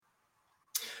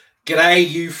G'day,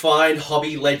 you fine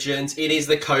hobby legends. It is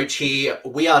the coach here.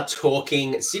 We are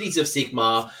talking Cities of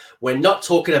Sigmar. We're not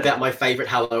talking about my favorite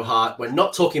Hello Heart. We're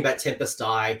not talking about Tempest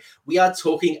Eye. We are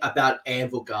talking about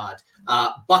Anvilgard.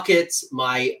 Buckets,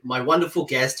 my wonderful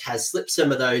guest, has slipped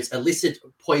some of those illicit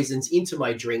poisons into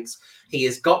my drinks. He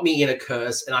has got me in a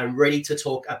curse, and I'm ready to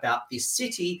talk about this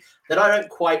city that I don't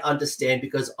quite understand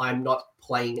because I'm not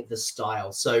playing the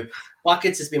style. So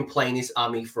Buckets has been playing this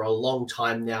army for a long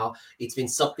time now. It's been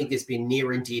something that's been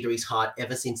near and dear to his heart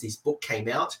ever since this book came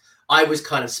out. I was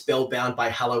kind of spellbound by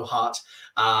Hello Heart.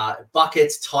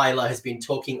 Buckets, Tyler has been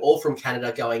talking all from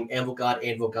Canada, going Anvilgard,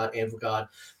 Anvilgard, Anvilgard.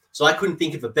 So I couldn't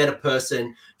think of a better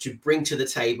person to bring to the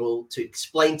table to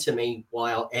explain to me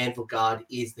why Anvilgard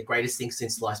is the greatest thing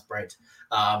since sliced bread.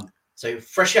 So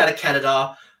fresh out of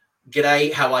Canada,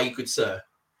 g'day, how are you, good sir?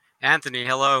 Anthony,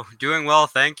 hello. Doing well,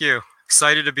 thank you.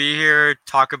 Excited to be here,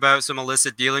 talk about some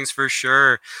illicit dealings for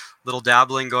sure. Little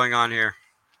dabbling going on here.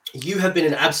 You have been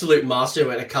an absolute master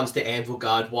when it comes to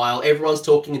Anvilgard. While everyone's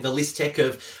talking the list tech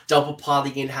of double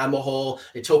piling in Hammerhall,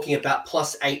 they're talking about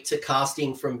 +8 to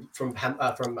casting from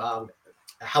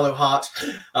Hello Heart.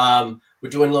 We're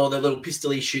doing all the little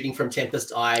pistol shooting from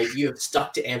Tempest Eye. You have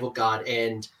stuck to Anvilgard,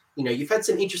 and you've had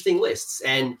some interesting lists,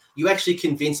 and you actually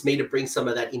convinced me to bring some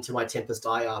of that into my Tempest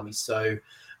Eye army. So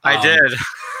I did.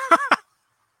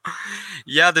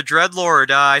 Yeah, the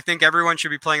Dreadlord. I think everyone should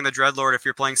be playing the Dreadlord if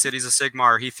you're playing Cities of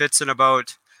Sigmar. He fits in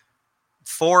about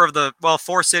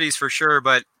four cities for sure,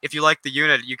 but if you like the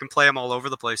unit, you can play him all over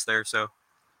the place there. So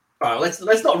all right,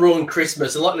 let's not ruin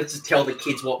Christmas, and let's just tell the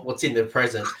kids what's in the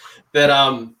present. But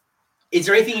is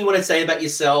there anything you want to say about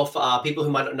yourself? People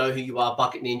who might not know who you are,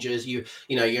 Bucket Ninjas.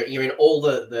 You're in all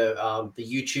the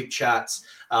YouTube chats.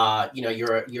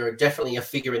 You're definitely a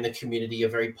figure in the community, a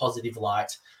very positive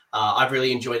light. I've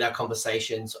really enjoyed our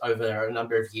conversations over a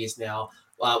number of years now.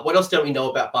 What else don't we know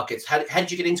about Buckets? How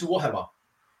did you get into Warhammer?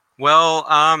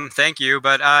 well, thank you.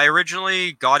 But I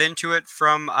originally got into it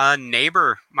from a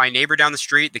neighbor, my neighbor down the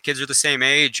street. The kids are the same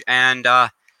age, and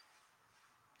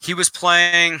he was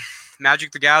playing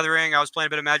Magic the Gathering. I was playing a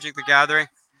bit of Magic the Gathering.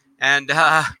 And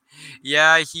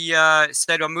yeah, he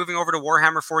said, I'm moving over to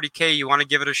Warhammer 40K. You want to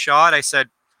give it a shot? I said,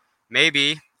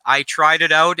 maybe. I tried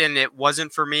it out and it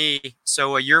wasn't for me.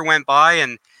 So a year went by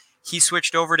and he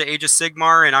switched over to Age of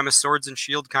Sigmar, and I'm a Swords and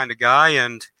Shield kind of guy.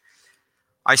 And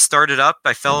I started up.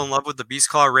 I fell in love with the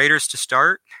Beastclaw Raiders to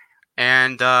start.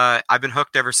 And I've been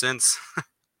hooked ever since.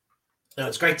 No,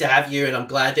 it's great to have you, and I'm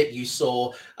glad that you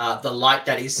saw the light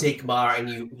that is Sigmar, and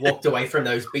you walked away from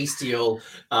those bestial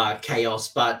chaos.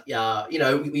 But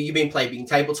you've been playing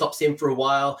tabletop sim for a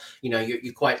while.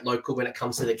 You're quite local when it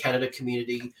comes to the Canada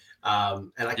community,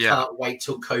 and I can't wait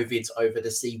till COVID's over to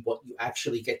see what you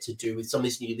actually get to do with some of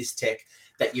this new list tech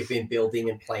that you've been building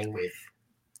and playing with.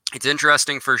 It's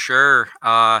interesting for sure.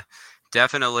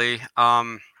 Definitely.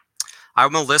 I'm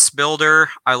a list builder.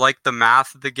 I like the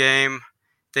math of the game,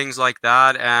 things like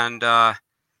that. And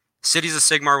Cities of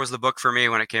Sigmar was the book for me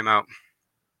when it came out.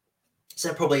 So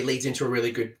that probably leads into a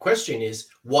really good question, is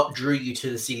what drew you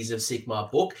to the Cities of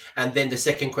Sigmar book? And then the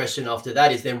second question after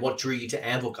that is then what drew you to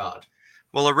Anvilgard?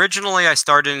 Well, originally I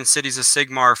started in Cities of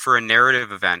Sigmar for a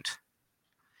narrative event.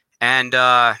 And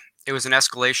it was an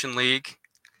escalation league.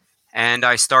 And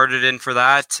I started in for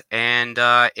that, and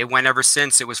it went ever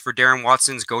since. It was for Darren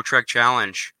Watson's Go Trek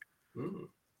Challenge. Mm.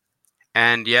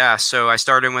 And yeah, so I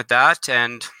started with that,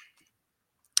 and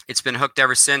it's been hooked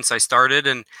ever since I started.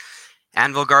 And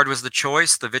Anvilgard was the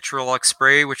choice, the vitriolic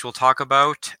spray, which we'll talk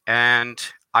about. And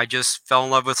I just fell in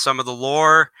love with some of the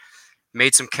lore,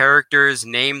 made some characters,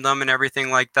 named them and everything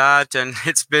like that. And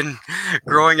it's been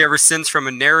growing ever since, from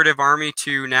a narrative army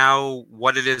to now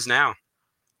what it is now.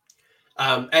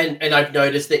 And I've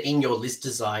noticed that in your list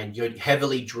design, you're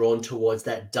heavily drawn towards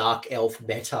that dark elf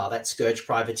meta, that Scourge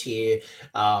Privateer,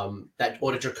 that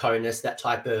Order Draconis, that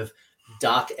type of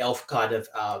dark elf kind of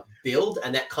build,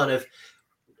 and that kind of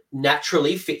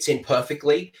naturally fits in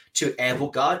perfectly to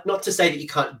Anvilgard. Not to say that you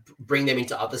can't bring them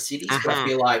into other cities, but I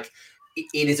feel like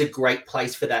it is a great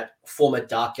place for that former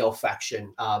dark elf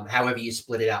faction, however you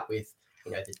split it out with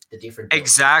the different builds.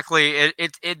 Exactly.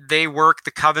 They work,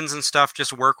 the covens and stuff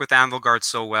just work with Anvilgard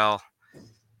so well.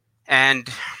 And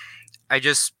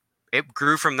it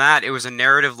grew from that. It was a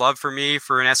narrative love for me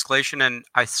for an escalation, and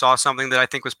I saw something that I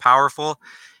think was powerful,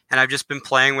 and I've just been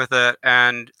playing with it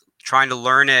and trying to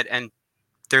learn it. And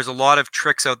there's a lot of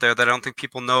tricks out there that I don't think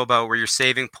people know about, where you're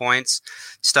saving points,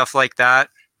 stuff like that.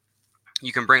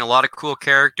 You can bring a lot of cool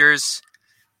characters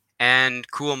and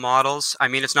cool models. I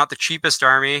mean, it's not the cheapest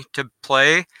army to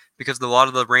play because a lot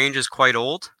of the range is quite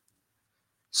old.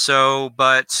 So,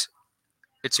 but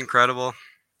it's incredible.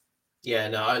 Yeah,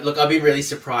 no. Look, I've been really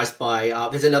surprised by.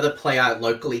 There's another player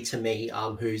locally to me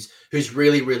who's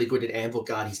really really good at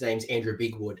Anvilgard. His name's Andrew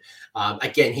Bigwood.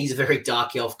 Again, he's a very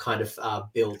dark elf kind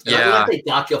of build. And when I Yeah. say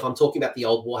dark elf, I'm talking about the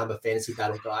old Warhammer Fantasy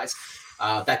Battle guys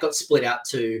that got split out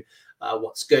to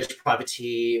Scourge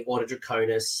Privateer, Order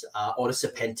Draconis, Order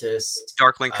Serpentis,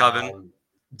 Darkling Coven.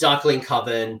 Darkling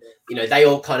Coven. You know, they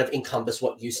all kind of encompass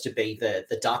what used to be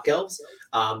the Dark Elves.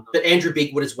 But Andrew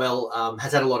Bigwood as well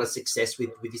has had a lot of success with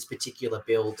this particular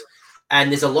build. And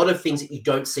there's a lot of things that you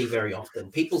don't see very often.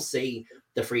 People see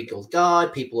the Free Guild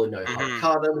Guard, people who know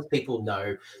Hurricanums, people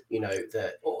know,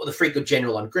 the Free Guild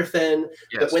General on Griffin.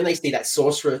 Yes. But when they see that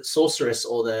sorceress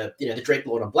or the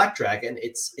Dreadlord on Black Dragon,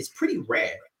 it's pretty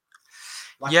rare.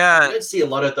 Like, Yeah. you don't see a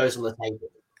lot of those on the table.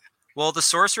 Well, the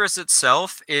sorceress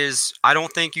itself is, I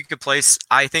don't think you could place,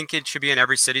 I think it should be in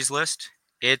every city's list.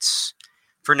 It's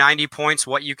for 90 points.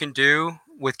 What you can do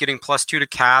with getting +2 to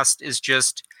cast is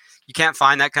just, you can't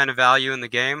find that kind of value in the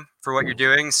game for what you're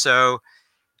doing. So,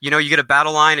 you get a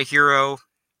battle line, a hero,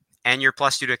 and your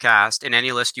 +2 to cast in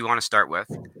any list you want to start with.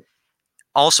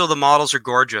 Also, the models are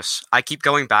gorgeous. I keep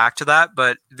going back to that,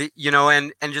 but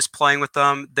and just playing with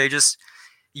them,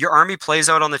 your army plays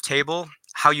out on the table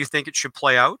how you think it should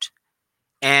play out.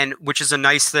 And which is a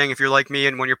nice thing if you're like me,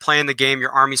 and when you're playing the game, your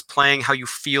army's playing how you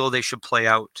feel they should play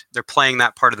out. They're playing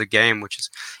that part of the game, which is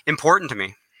important to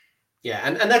me. Yeah,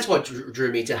 and that's what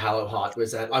drew me to Hallowheart,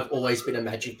 was that I've always been a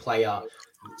Magic player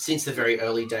since the very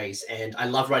early days, and I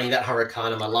love running that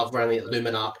Hurricanum, I love running that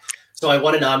Luminarch, so I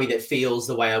want an army that feels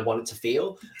the way I want it to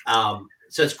feel.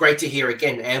 So it's great to hear,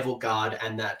 again, Anvilgard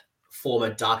and that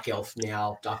former Dark Elf,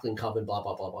 now Darkling Coven, blah,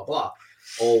 blah, blah, blah, blah,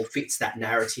 all fits that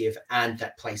narrative and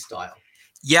that play style.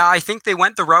 Yeah, I think they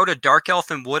went the route of Dark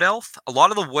Elf and Wood Elf. A lot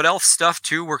of the Wood Elf stuff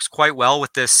too works quite well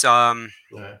with this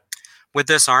with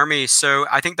this army. So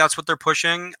I think that's what they're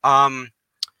pushing.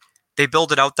 They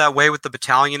build it out that way with the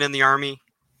battalion in the army.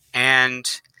 And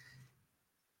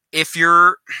if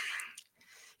you're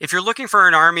looking for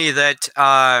an army that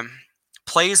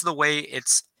plays the way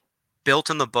it's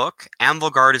built in the book,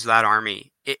 Anvilgard is that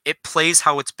army. It plays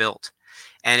how it's built,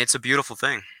 and it's a beautiful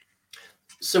thing.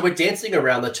 So we're dancing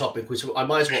around the topic, which I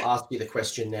might as well ask you the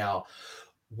question now.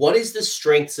 What is the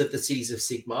strengths of the cities of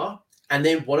Sigmar? And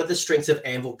then what are the strengths of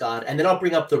Anvilgard? And then I'll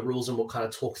bring up the rules and we'll kind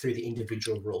of talk through the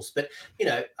individual rules. But,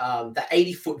 the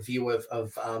 80-foot view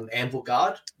of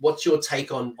Anvilgard, what's your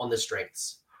take on the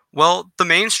strengths? Well, the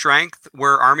main strength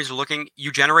where armies are looking,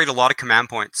 you generate a lot of command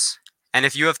points. And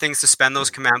if you have things to spend those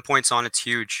command points on, it's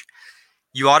huge.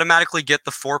 You automatically get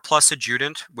the 4+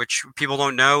 adjutant, which people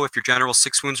don't know. If your general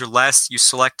 6 wounds or less, you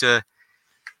select a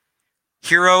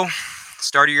hero,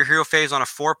 start of your hero phase on a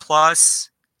 4+,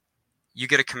 you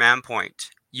get a command point.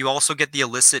 You also get the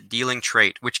illicit dealing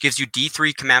trait, which gives you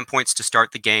D3 command points to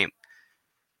start the game.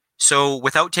 So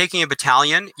without taking a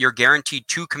battalion, you're guaranteed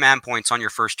 2 command points on your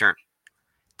first turn.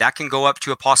 That can go up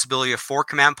to a possibility of 4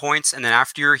 command points, and then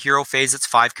after your hero phase, it's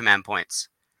 5 command points.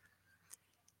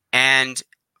 And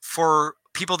for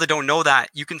people that don't know that,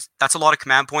 that's a lot of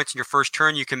command points in your first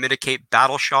turn. You can mitigate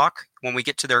battle shock when we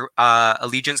get to their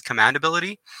allegiance command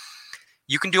ability.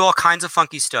 You can do all kinds of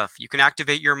funky stuff. You can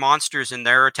activate your monsters in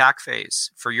their attack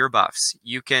phase for your buffs.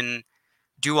 You can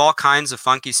do all kinds of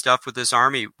funky stuff with this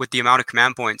army with the amount of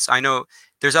command points. I know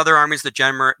there's other armies that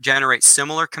generate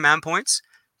similar command points,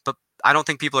 but I don't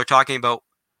think people are talking about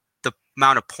the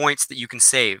amount of points that you can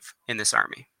save in this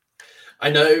army. I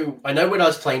know when I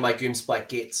was playing my Goomspike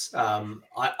Gits,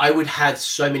 I would have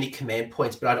so many command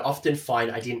points, but I'd often find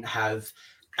I didn't have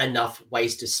enough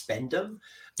ways to spend them.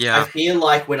 Yeah. I feel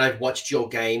like when I've watched your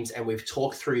games and we've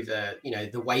talked through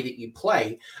the way that you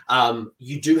play,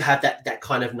 you do have that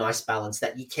kind of nice balance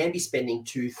that you can be spending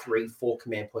 2, 3, 4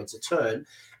 command points a turn,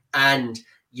 and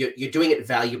you're doing it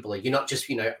valuably. You're not just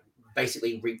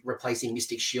basically replacing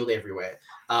Mystic Shield everywhere.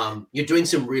 You're doing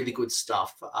some really good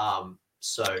stuff.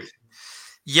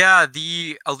 Yeah,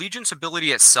 the allegiance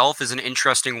ability itself is an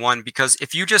interesting one, because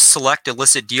if you just select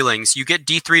illicit dealings, you get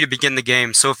D3 to begin the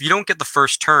game. So if you don't get the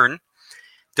first turn,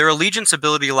 their allegiance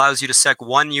ability allows you to sec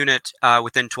 1 unit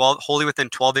wholly within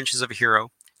 12 inches of a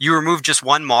hero. You remove just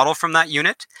 1 model from that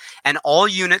unit, and all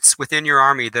units within your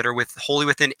army that are wholly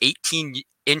within 18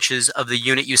 inches of the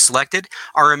unit you selected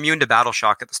are immune to battle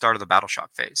shock at the start of the battle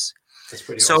shock phase. That's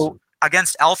pretty awesome.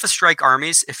 Against Alpha Strike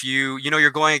armies, if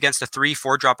you're going against a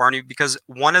 3-4 drop army, because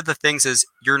one of the things is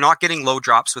you're not getting low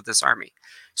drops with this army.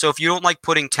 So if you don't like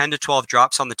putting 10 to 12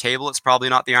 drops on the table, it's probably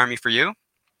not the army for you.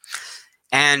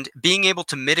 And being able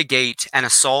to mitigate an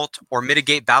assault or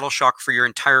mitigate battle shock for your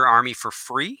entire army for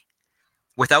free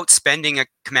without spending a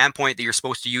command point that you're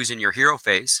supposed to use in your hero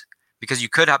phase because you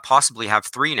could possibly have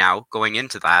 3 now going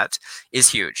into that, is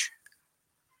huge.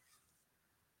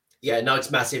 Yeah, no, it's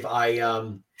massive. I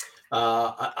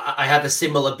have a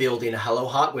similar build in Hello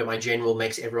Heart where my general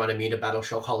makes everyone immune to Battle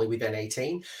Shock Holly with an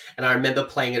 18. And I remember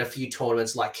playing at a few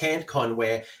tournaments like CanCon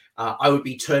where I would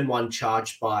be turn 1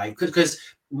 charged by, because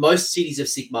most Cities of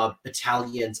Sigmar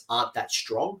battalions aren't that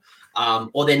strong,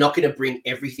 or they're not going to bring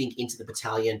everything into the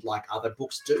battalion like other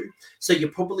books do. So you're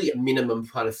probably a minimum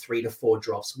kind of 3 to 4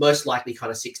 drops, most likely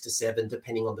kind of 6 to 7,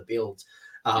 depending on the build.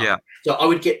 Yeah. So I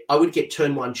would get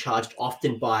turn 1 charged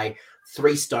often by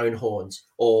 3 Stonehorns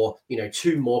or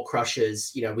 2 Maw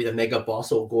Crushers, with a Mega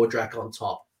Boss or Gordrak on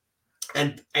top.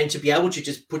 And to be able to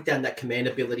just put down that command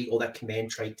ability or that command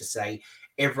trait to say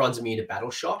everyone's immune to Battle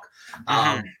Shock,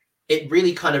 it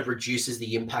really kind of reduces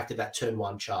the impact of that turn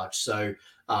 1 charge. So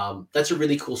that's a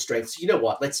really cool strength. So you know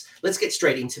what? Let's get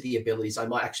straight into the abilities. I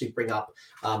might actually bring up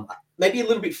maybe a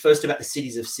little bit first about the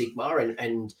Cities of Sigmar,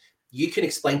 and you can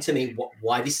explain to me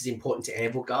why this is important to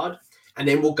Anvilgard, and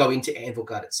then we'll go into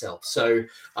Anvilgard itself. So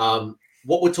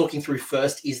what we're talking through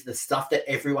first is the stuff that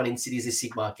everyone in Cities of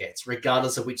Sigmar gets,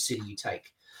 regardless of which city you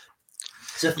take.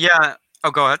 So yeah.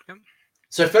 Oh, go ahead.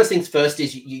 So first things first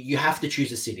is you have to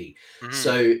choose a city.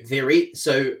 So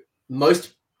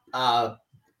most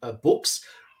books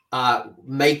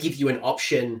may give you an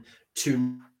option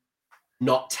to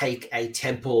not take a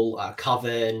temple, a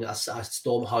coven, a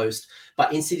storm host,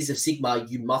 but in Cities of Sigmar,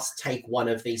 you must take one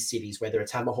of these cities, whether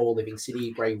it's Hammerhall, Living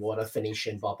City, Greywater,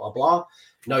 Phoenician, blah, blah, blah.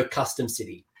 No custom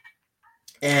city.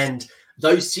 And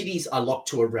those cities are locked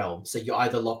to a realm. So you're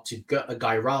either locked to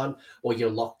Gairan or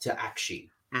you're locked to Akshi.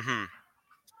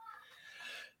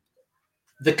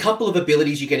 The couple of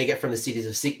abilities you're going to get from the Cities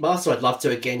of Sigmar. So I'd love to,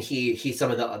 again, hear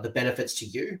some of the benefits to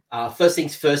you. First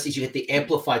things first is you get the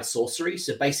Amplified Sorcery.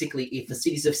 So basically, if the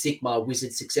Cities of Sigmar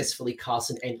wizard successfully casts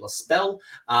an endless spell,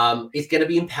 it's going to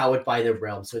be empowered by the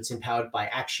realm. So it's empowered by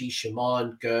Akshi,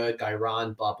 Shaman, Gur,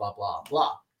 Gairan, blah, blah, blah,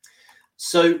 blah.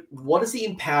 So what does the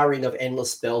empowering of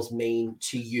endless spells mean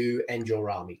to you and your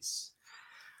armies?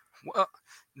 Well,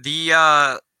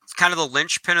 the kind of the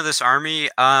linchpin of this army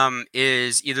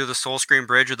is either the Soul Screen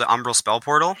Bridge or the Umbral Spell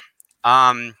Portal.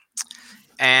 And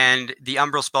the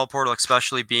Umbral Spell Portal,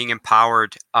 especially being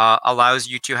empowered, allows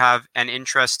you to have an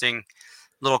interesting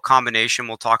little combination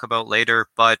we'll talk about later.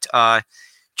 But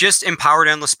just empowered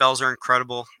endless spells are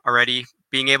incredible already.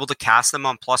 Being able to cast them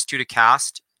on +2 to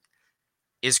cast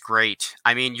is great.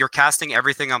 I mean, you're casting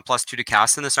everything on +2 to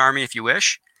cast in this army if you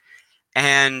wish.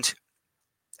 And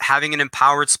having an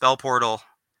empowered spell portal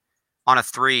on a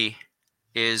 3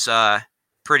 is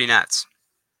pretty nuts.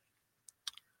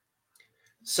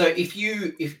 So if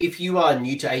you are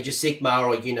new to Age of Sigmar,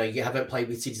 or you haven't played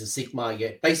with Cities of Sigmar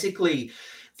yet, basically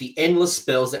the endless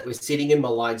spells that were sitting in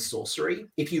Malign Sorcery,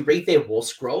 if you read their War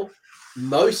Scroll,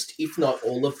 most, if not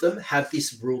all of them, have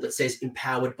this rule that says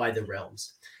empowered by the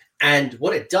realms. And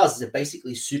what it does is it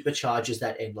basically supercharges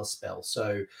that endless spell.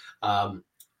 So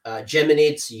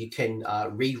Geminids, you can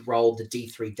re-roll the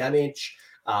D3 damage.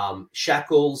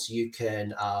 Shackles, you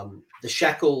can the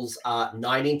shackles are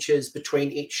 9 inches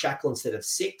between each shackle instead of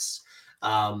 6.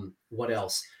 What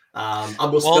else?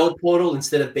 Umbral Spell Portal,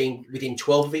 instead of being within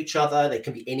 12 of each other, they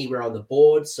can be anywhere on the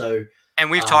board. So and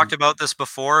we've talked about this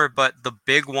before, but the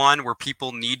big one where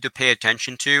people need to pay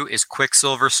attention to is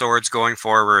Quicksilver Swords going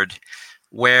forward,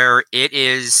 where it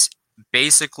is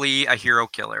basically a hero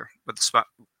killer.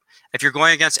 If you're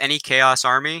going against any Chaos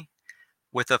army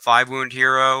with a 5-wound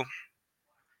hero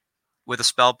with a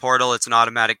spell portal, it's an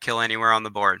automatic kill anywhere on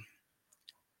the board.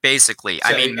 Basically, so,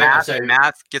 I mean,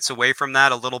 math gets away from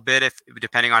that a little bit if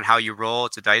depending on how you roll.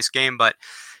 It's a dice game, but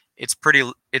it's pretty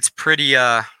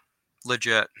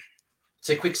legit.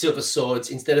 So Quicksilver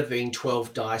Swords, instead of being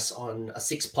 12 dice on a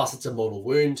 6+, it's a mortal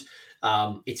wound.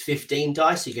 It's 15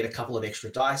 dice, so you get a couple of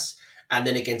extra dice. And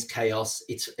then against Chaos,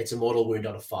 it's a mortal wound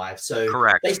on a 5. So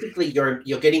correct. Basically, you're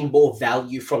getting more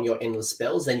value from your endless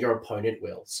spells than your opponent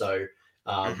will. So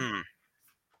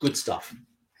good stuff.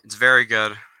 It's very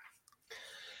good.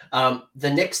 The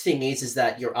next thing is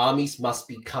that your armies must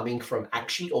be coming from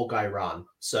Akshi or Gairan.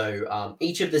 So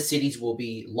each of the cities will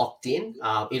be locked in.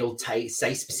 It'll say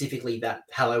specifically that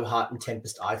Hello Heart and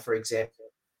Tempest Eye, for example,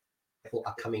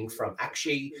 are coming from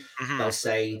Akshi. They'll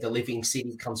say the Living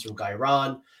City comes from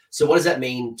Gairan. So what does that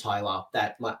mean, Tyler,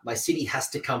 that my city has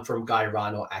to come from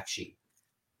Gairan or Akshi?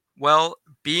 Well,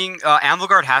 being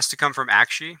Anvilgard has to come from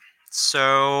Akshi.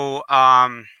 So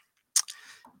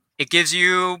it gives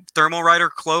you Thermal Rider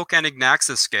Cloak and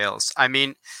Ignaxis Scales. I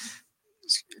mean,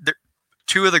 they're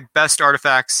 2 of the best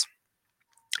artifacts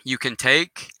you can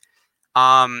take.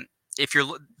 If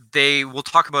you're we'll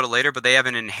talk about it later, but they have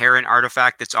an inherent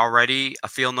artifact that's already a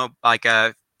feel no like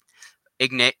a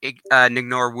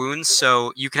ignore wounds,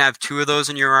 so you can have 2 of those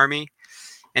in your army.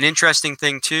 An interesting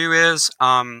thing too is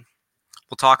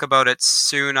we'll talk about it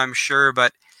soon, I'm sure,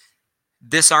 but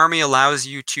this army allows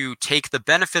you to take the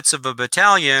benefits of a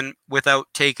battalion without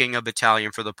taking a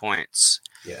battalion for the points.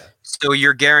 Yeah. So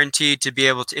you're guaranteed to be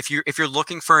able to, if you're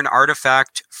looking for an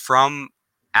artifact from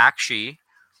Akshi,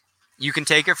 you can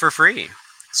take it for free.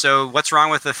 So what's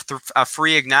wrong with a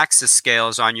free Ignaxis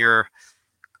scales on your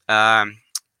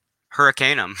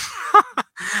Hurricanum?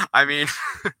 I mean...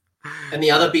 And the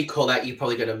other big call out you're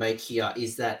probably going to make here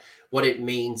is that what it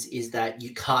means is that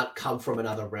you can't come from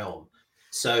another realm.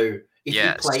 So if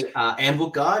you play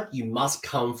Anvilgard, you must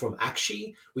come from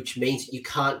Akshi, which means you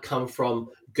can't come from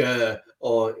Gur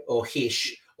or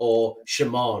Hish or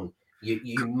Shimon.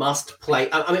 You must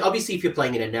play. I mean, obviously, if you're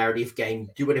playing in a narrative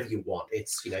game, do whatever you want.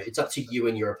 It's it's up to you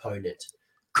and your opponent.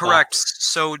 Correct.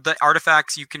 So the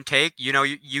artifacts you can take,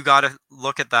 you got to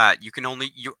look at that.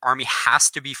 Your army has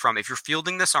to be from, if you're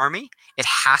fielding this army, it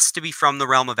has to be from the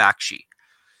realm of Akshi.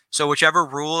 So whichever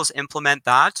rules implement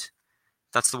that,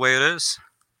 that's the way it is.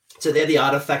 So they're the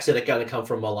artifacts that are going to come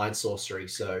from malign sorcery.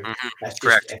 So that's just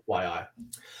correct. FYI.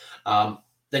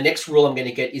 The next rule I'm going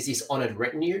to get is this honored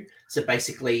retinue. So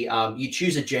basically, you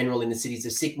choose a general in the cities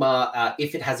of Sigmar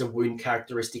if it has a wound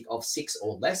characteristic of 6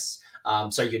 or less.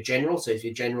 So your general, so if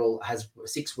your general has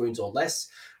 6 wounds or less,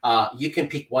 you can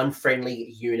pick one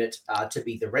friendly unit to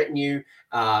be the retinue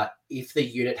if the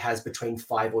unit has between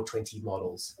 5 or 20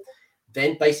 models.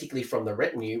 Then basically from the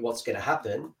retinue, what's going to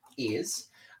happen is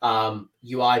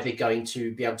you either going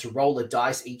to be able to roll a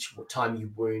dice each time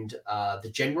you wound the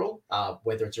general,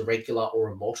 whether it's a regular or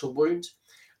a mortal wound.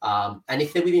 And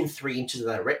if they're within 3 inches of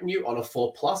that retinue on a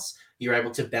 4+, you're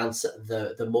able to bounce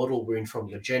the mortal wound from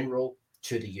your general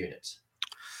to the unit.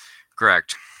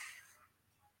 Correct.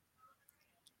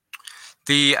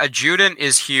 The adjutant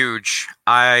is huge.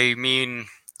 I mean,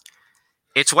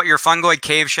 it's what your fungoid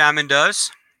cave shaman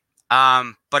does,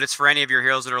 but it's for any of your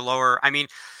heroes that are lower. I mean,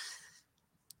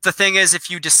 the thing is, if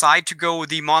you decide to go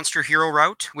the monster hero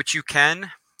route, which you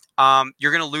can,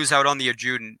 you're going to lose out on the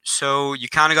adjutant. So you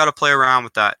kind of got to play around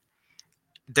with that.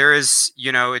 There is,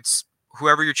 it's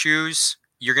whoever you choose,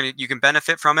 you can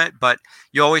benefit from it, but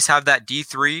you always have that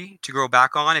D3 to go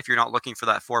back on if you're not looking for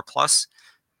that 4+.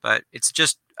 But it's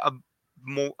just a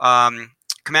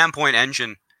command point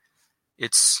engine.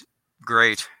 It's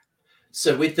great.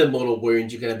 So with the mortal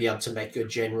wound, you're going to be able to make your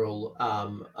general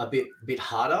a bit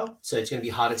harder. So it's going to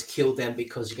be harder to kill them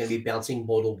because you're going to be bouncing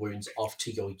mortal wounds off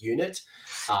to your unit.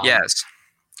 Yes.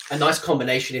 A nice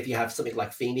combination if you have something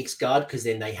like Phoenix Guard, because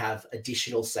then they have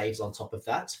additional saves on top of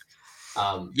that.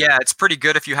 Yeah, it's pretty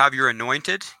good if you have your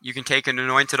anointed. You can take an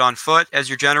anointed on foot as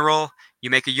your general. You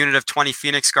make a unit of 20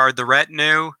 Phoenix Guard the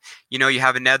retinue. You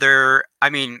have another.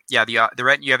 The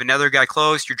retinue. You have another guy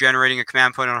close. You're generating a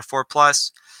command point on a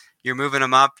 4+. You're moving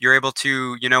them up. You're able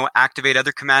to activate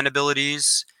other command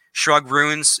abilities. Shrug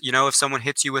runes. If someone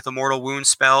hits you with a mortal wound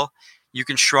spell, you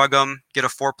can shrug them. Get a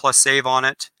 4+ save on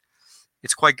it.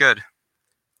 It's quite good.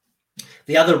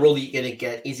 The other rule you're going to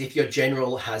get is if your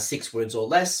general has 6 wounds or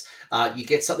less, you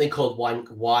get something called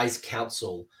Wise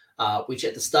Counsel, which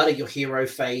at the start of your hero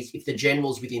phase, if the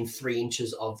general's within 3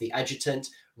 inches of the adjutant,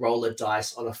 roll a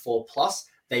dice on a 4+,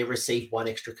 they receive 1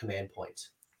 extra command point.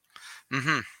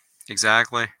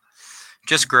 Exactly.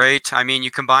 Just great. I mean,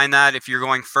 you combine that. If you're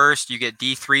going first, you get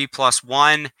D3 +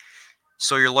 1.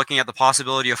 So you're looking at the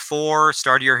possibility of 4.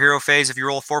 Start of your hero phase. If you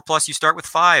roll 4+, you start with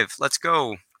 5. Let's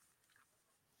go.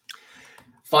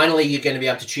 Finally, you're going to be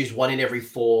able to choose 1 in every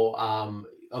 4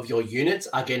 of your units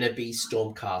are going to be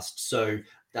Stormcast. So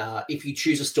if you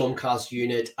choose a Stormcast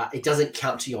unit, it doesn't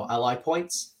count to your ally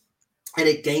points, and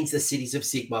it gains the Cities of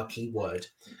Sigmar keyword.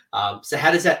 So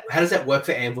how does that work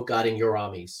for Anvilgard in your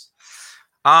armies?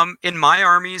 In my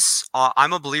armies,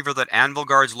 I'm a believer that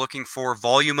Anvilgard's looking for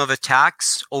volume of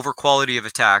attacks over quality of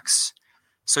attacks.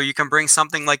 So you can bring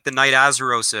something like the Knight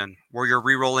Azeros in, where you're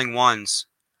re-rolling 1s.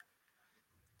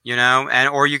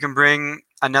 Or you can bring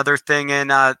another thing in.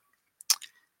 The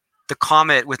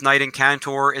Comet with Knight and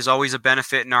Cantor is always a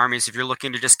benefit in armies if you're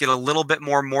looking to just get a little bit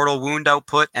more mortal wound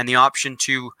output and the option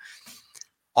to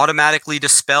automatically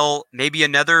dispel maybe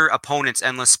another opponent's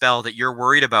endless spell that you're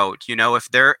worried about. If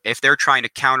they're trying to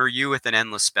counter you with an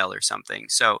endless spell or something.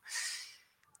 So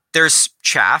there's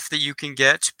chaff that you can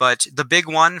get, but the big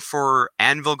one for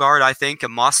Anvilgard, I think, a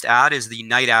must add is the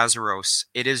Knight Azeros.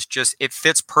 It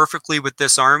fits perfectly with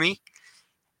this army.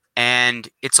 And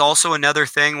it's also another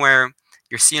thing where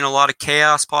you're seeing a lot of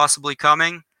chaos possibly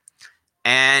coming.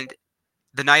 And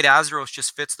the Knight Azeros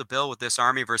just fits the bill with this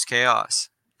army versus chaos.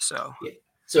 So Yeah.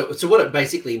 So what it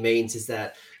basically means is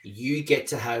that you get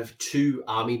to have 2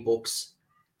 army books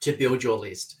to build your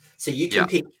list. So you can yeah,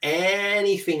 pick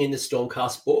anything in the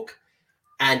Stormcast book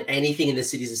and anything in the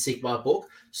Cities of Sigmar book,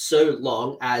 so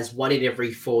long as 1 in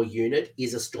every 4 unit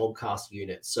is a Stormcast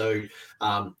unit. So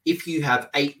if you have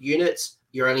 8 units,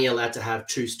 you're only allowed to have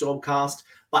 2 Stormcast,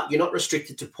 but you're not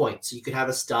restricted to points. So you could have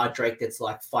a Star Drake that's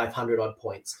like 500 odd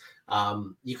points.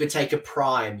 You could take a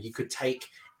Prime. You could take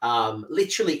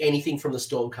literally anything from the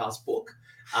Stormcast book.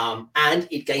 And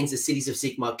it gains the Cities of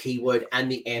Sigmar keyword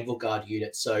and the Anvilgard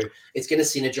unit. So it's going to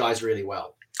synergize really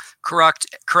well.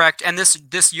 correct. And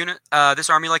this unit, this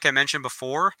army, like I mentioned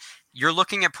before, you're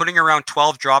looking at putting around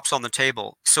 12 drops on the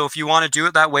table. So if you want to do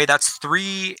it that way, that's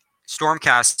 3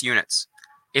 Stormcast units.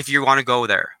 If you want to go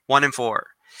there, 1 and 4.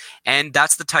 And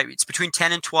that's the type. It's between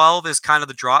 10 and 12 is kind of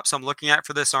the drops I'm looking at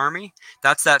for this army.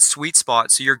 That's that sweet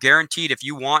spot. So you're guaranteed if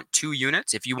you want 2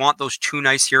 units, if you want those 2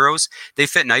 nice heroes, they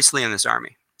fit nicely in this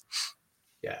army.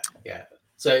 Yeah.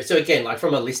 So again, like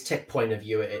from a list tech point of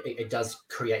view, it does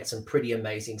create some pretty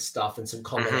amazing stuff and some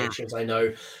combinations. I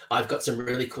know I've got some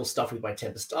really cool stuff with my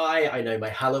Tempest Eye. I know my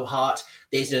Halo Heart.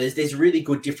 There's really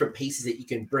good different pieces that you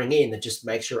can bring in that just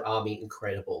makes your army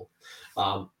incredible.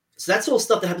 So that's all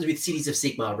stuff that happens with Cities of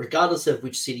Sigmar, regardless of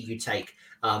which city you take.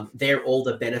 They're all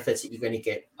the benefits that you're going to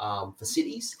get for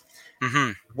cities.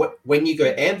 When you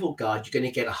go Anvilgard, you're going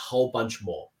to get a whole bunch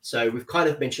more. So we've kind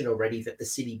of mentioned already that the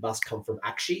city must come from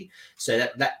Akshi. So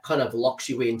that kind of locks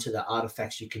you into the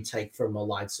artifacts you can take from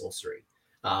Aligned Sorcery.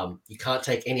 You can't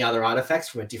take any other artifacts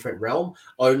from a different realm,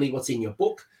 only what's in your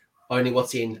book, only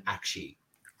what's in Akshi.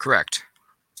 Correct.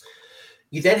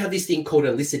 You then have this thing called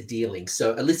illicit dealings.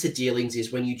 So illicit dealings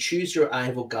is when you choose your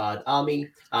Anvilgard army,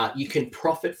 you can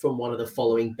profit from one of the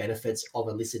following benefits of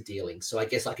illicit dealings. So I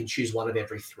guess I can choose one of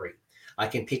every 3. I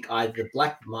can pick either the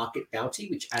Black Market Bounty,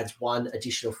 which adds 1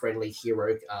 additional friendly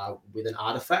hero with an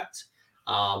artifact,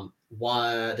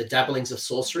 the Dabblings of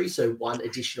Sorcery, so 1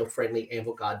 additional friendly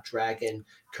Anvilgard Dragon,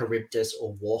 Charybdis,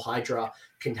 or War Hydra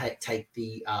can take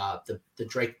the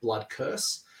Drake Blood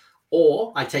Curse.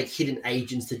 Or I take Hidden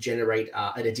Agents to generate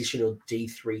an additional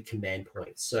D3 command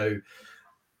point. So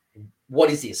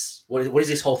what is this? What is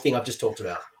this whole thing I've just talked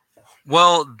about?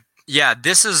 Well, yeah,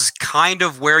 this is kind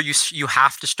of where you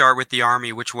have to start with the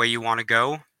army, which way you want to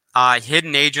go.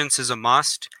 Hidden Agents is a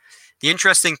must. The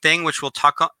interesting thing, which we'll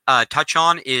touch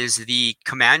on, is the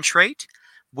command trait,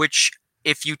 which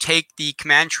if you take the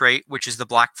command trait, which is the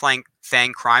Black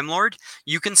Fang Crime Lord,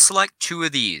 you can select 2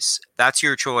 of these. That's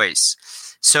your choice.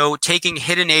 So taking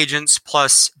Hidden Agents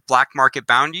plus Black Market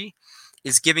Bounty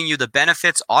is giving you the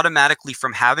benefits automatically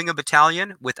from having a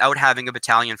battalion without having a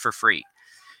battalion for free.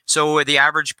 So the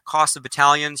average cost of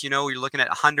battalions, you're looking at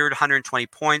 100, 120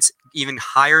 points, even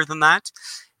higher than that.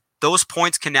 Those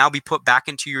points can now be put back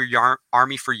into your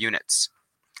army for units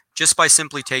just by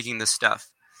simply taking this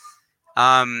stuff.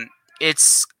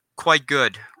 It's quite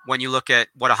good when you look at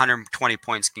what 120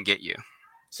 points can get you.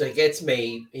 So it gets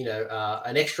me,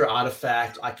 an extra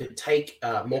artifact. I could take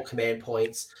more command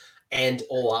points,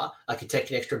 or I could take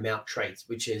an extra mount traits,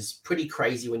 which is pretty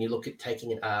crazy when you look at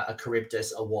taking a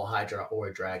Charybdis, a War Hydra, or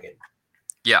a Dragon.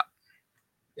 Yeah,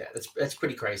 that's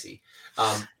pretty crazy.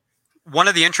 One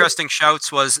of the interesting shouts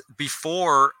was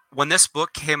before, when this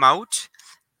book came out,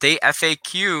 they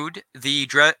FAQ'd the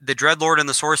Dreadlord and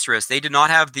the Sorceress. They did not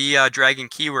have the Dragon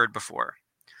keyword before.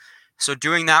 So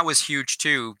doing that was huge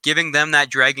too. Giving them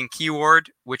that Dragon keyword,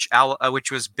 which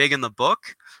was big in the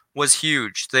book, was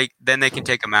huge. Then they can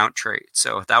take a mount trait.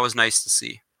 So that was nice to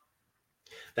see.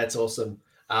 That's awesome.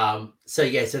 So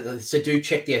do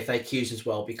check the FAQs as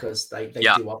well, because they do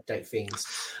update things.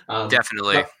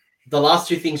 Definitely. The last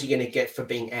 2 things you're going to get for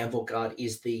being Anvilgard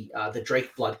is the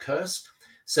Drake Blood Curse.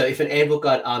 So if an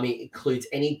Anvilgard army includes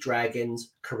any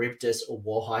dragons, Charybdis, or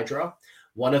War Hydra,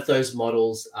 one of those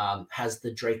models has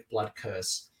the Drake Blood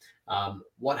Curse.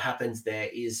 What happens there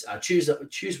is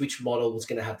choose which model was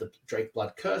going to have the Drake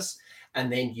Blood Curse, and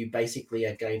then you basically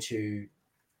are going to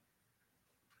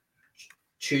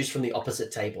choose from the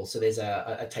opposite table. So there's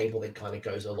a table that kind of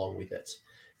goes along with it.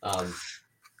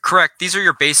 Correct. These are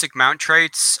your basic mount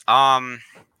traits.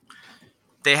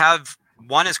 They have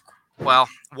one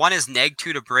is neg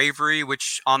 2 to bravery,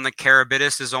 which on the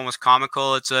Charybdis is almost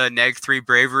comical. It's a neg 3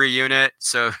 bravery unit.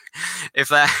 So if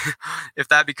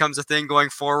that becomes a thing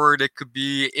going forward, it could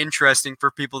be interesting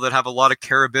for people that have a lot of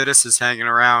Charybdises hanging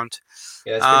around.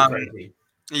 Yeah, it's pretty crazy.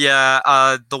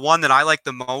 Yeah, the one that I like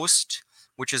the most,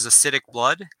 which is Acidic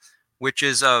Blood, which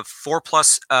is a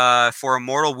 4+ for a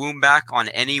mortal wound back on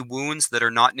any wounds that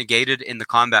are not negated in the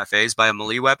combat phase by a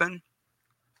melee weapon.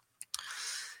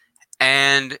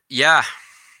 And yeah,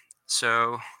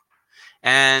 so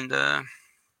and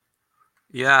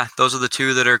yeah, those are the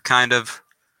two that are kind of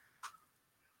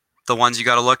the ones you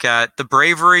got to look at. The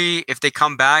bravery, if they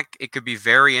come back, it could be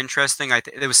very interesting.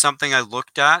 It was something I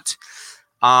looked at.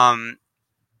 Um,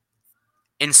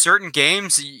 in certain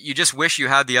games, you just wish you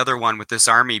had the other one with this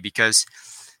army because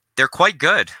they're quite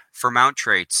good for mount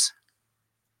traits.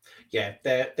 Yeah,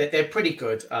 they're pretty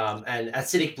good. And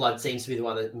acidic blood seems to be the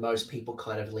one that most people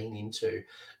kind of lean into.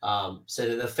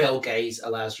 So the fell gaze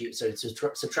allows you to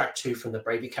subtract 2 from the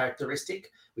bravery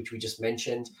characteristic, which we just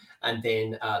mentioned, and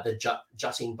then the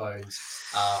jutting bones.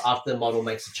 After the model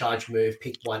makes a charge move,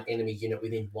 pick one enemy unit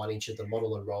within 1 inch of the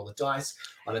model and roll the dice.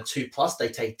 On a 2+, they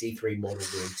take D3 mortal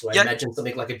wounds. So I imagine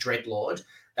something like a Dreadlord.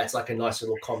 That's like a nice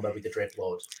little combo with the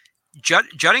Dreadlord.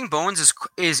 Jutting Bones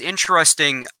is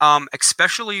interesting,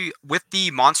 especially with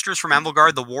the monsters from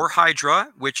Anvilgard, the War Hydra,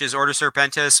 which is Order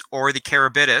Serpentis, or the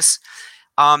Carabitus.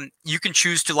 You can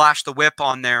choose to lash the whip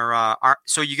on their,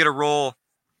 so you get to roll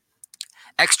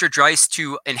extra dice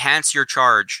to enhance your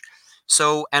charge.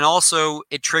 So, and also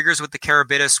it triggers with the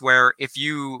Carabitus where if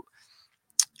you,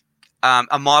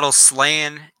 a model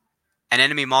slaying an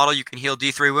enemy model, you can heal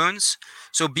D3 wounds.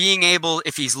 So being able,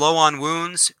 if he's low on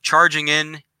wounds, charging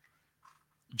in,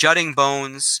 Jutting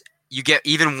Bones, you get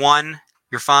even 1,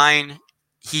 you're fine.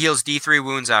 He heals D3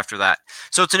 wounds after that.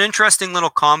 So it's an interesting little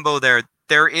combo there.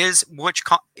 There's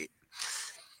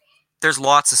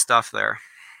lots of stuff there.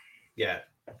 Yeah.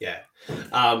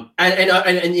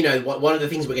 And you know, one of the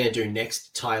things we're going to do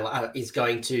next, Tyler, is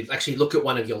going to actually look at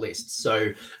one of your lists.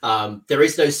 So there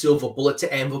is no silver bullet to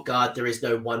Anvilgard. There is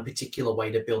no one particular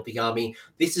way to build the army.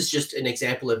 This is just an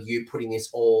example of you putting this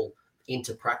all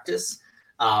into practice.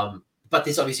 But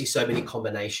there's obviously so many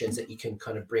combinations that you can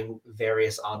kind of bring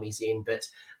various armies in. But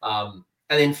and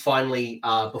then finally,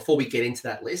 before we get into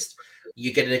that list,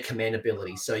 you get a command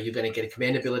ability. So you're going to get a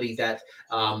command ability that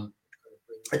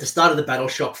at the start of the battle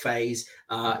shock phase,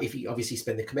 if you obviously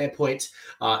spend the command point,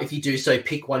 if you do so,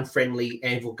 pick one friendly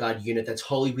Anvilgard unit that's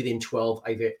wholly within 12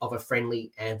 of a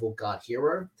friendly Anvilgard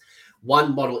hero.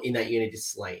 One model in that unit is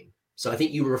slain. So I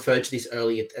think you referred to this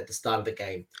earlier at the start of the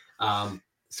game.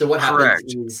 So what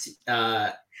happens is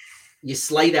you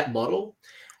slay that model.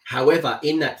 However,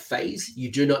 in that phase, you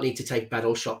do not need to take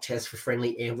battle shock tests for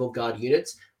friendly Anvilgard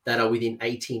units that are within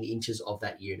 18 inches of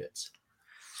that unit.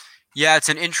 Yeah, it's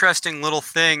an interesting little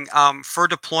thing. For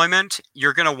deployment,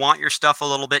 you're going to want your stuff a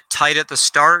little bit tight at the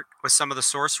start with some of the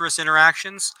sorceress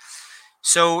interactions.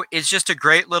 So it's just a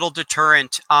great little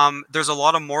deterrent. There's a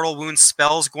lot of mortal wound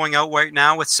spells going out right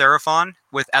now with Seraphon,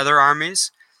 with other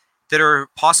armies, that are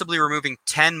possibly removing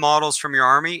 10 models from your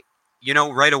army,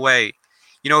 right away.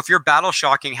 If you're battle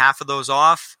shocking half of those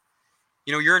off,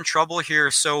 you're in trouble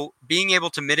here. So being able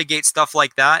to mitigate stuff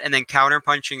like that and then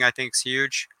counterpunching, I think, is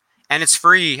huge. And it's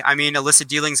free. I mean, illicit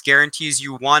dealings guarantees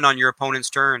you 1 on your opponent's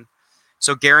turn.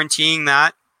 So guaranteeing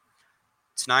that,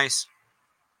 it's nice.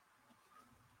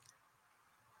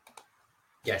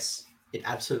 Yes, it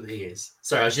absolutely is.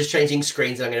 Sorry, I was just changing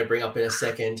screens that I'm going to bring up in a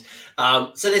second.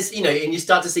 So there's, and you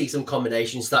start to see some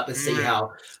combinations, start to see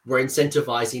how we're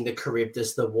incentivizing the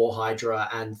Charybdis, the War Hydra,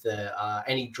 and the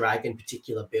any dragon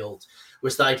particular build. We're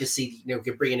starting to see, we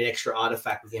can bring in an extra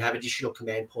artifact. We can have additional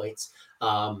command points.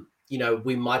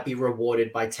 We might be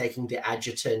rewarded by taking the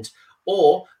adjutant,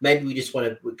 or maybe we just want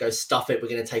to go stuff it. We're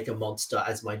going to take a monster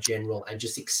as my general and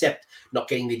just accept not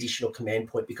getting the additional command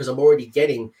point because I'm already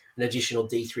getting an additional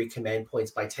D3 command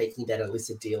points by taking that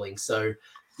illicit dealing. So,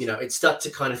 it's start to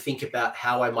kind of think about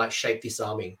how I might shape this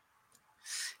army.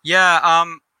 Yeah.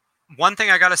 One thing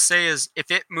I got to say is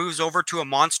if it moves over to a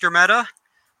monster meta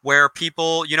where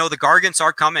people, the Gargants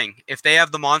are coming, if they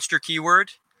have the monster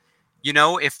keyword,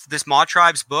 if this Maw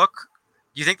Tribe's book,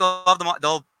 do you think they'll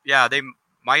have they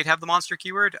might have the monster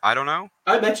keyword? I don't know.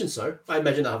 I imagine so. I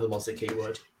imagine they'll have the monster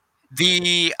keyword.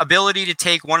 The ability to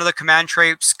take one of the command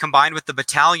traits combined with the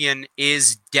battalion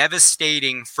is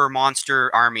devastating for monster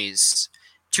armies.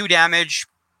 2 damage,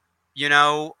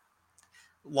 a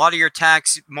lot of your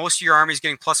attacks, most of your army is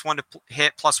getting +1 to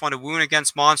hit, +1 to wound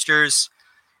against monsters.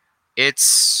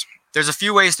 There's a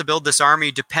few ways to build this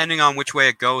army depending on which way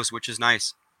it goes, which is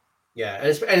nice. Yeah, and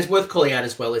it's worth calling out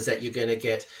as well is that you're going to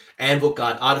get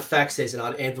Anvilgard artifacts. There's an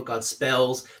Anvilgard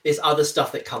spells. There's other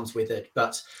stuff that comes with it.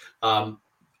 But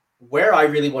where I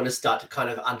really want to start to kind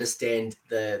of understand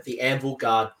the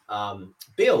Anvilgard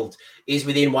build is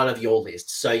within one of your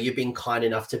lists. So you've been kind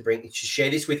enough to share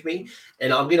this with me,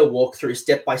 and I'm going to walk through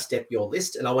step by step your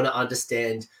list, and I want to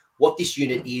understand what this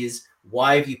unit is,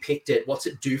 why have you picked it, what's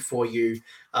it do for you,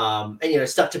 and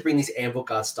start to bring this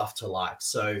Anvilgard stuff to life.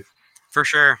 So for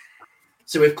sure.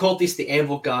 So we've called this the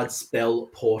Anvilgard spell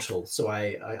portal. So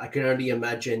I can only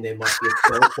imagine there might be a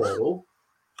spell portal.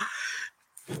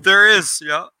 There is,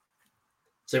 yeah.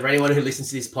 So for anyone who listens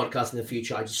to this podcast in the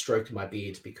future, I just stroked my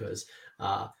beard because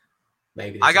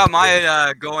maybe I got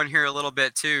my going here a little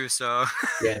bit too. So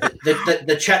yeah,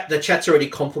 the chat's already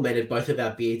complimented both of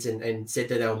our beards and said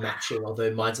that they were matching.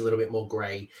 Although mine's a little bit more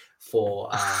grey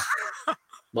for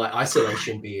my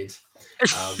isolation beard.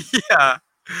 Yeah,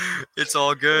 it's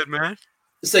all good, man.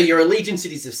 So you're a Legion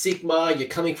Cities of Sigmar. You're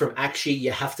coming from Akshi.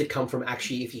 You have to come from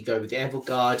Akshi if you go with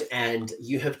Anvilgard, and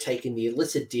you have taken the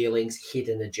illicit dealings,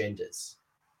 hidden agendas.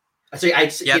 Sorry,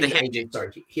 hidden agents.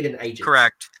 Sorry, hidden agents.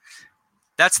 Correct.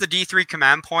 That's the D3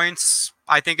 command points.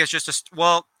 I think it's just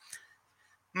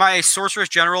my Sorceress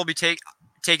General will be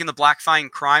taking the Black Fang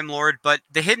Crime Lord, but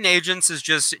the hidden agents is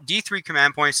just D3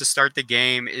 command points to start the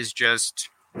game is just,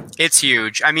 it's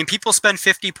huge. I mean, people spend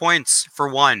 50 points for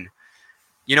one.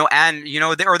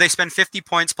 Or they spend 50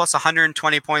 points plus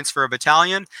 120 points for a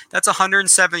battalion. That's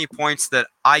 170 points that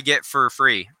I get for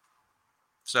free.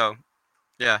 So,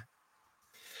 yeah.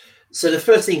 So the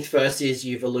first thing first is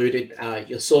you've alluded,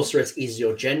 your sorceress is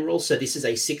your general. So this is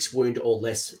a 6 wound or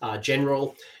less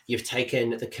general. You've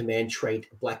taken the command trait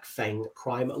Black Fang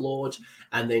Crime Lord,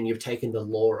 and then you've taken the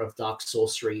Law of Dark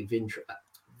Sorcery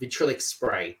Vitriolic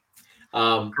Spray.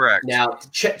 Correct. Now,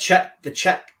 the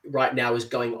chat right now is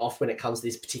going off when it comes to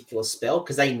this particular spell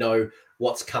because they know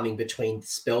what's coming between the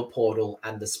spell portal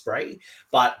and the spray.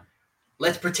 But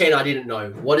let's pretend I didn't know.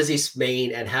 What does this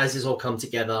mean, and how does this all come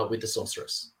together with the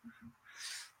sorceress?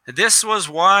 This was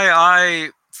why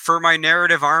for my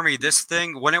narrative army, this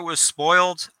thing, when it was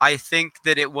spoiled, I think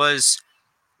that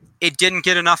it didn't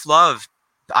get enough love.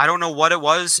 I don't know what it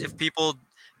was,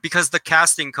 because the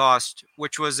casting cost,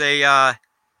 which was they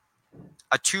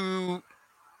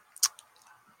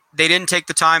didn't take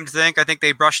the time to think. I think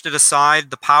they brushed it aside.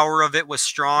 The power of it was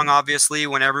strong, obviously.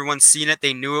 When everyone's seen it,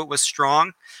 they knew it was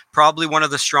strong. Probably one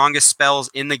of the strongest spells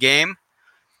in the game.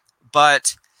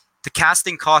 But the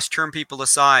casting cost turned people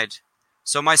aside.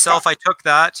 So myself, I took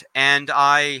that and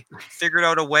I figured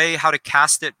out a way how to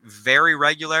cast it very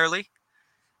regularly.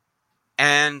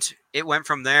 And it went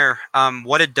from there.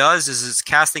 What it does is it's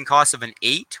casting cost of an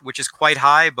 8, which is quite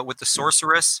high. But with the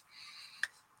sorceress,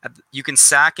 you can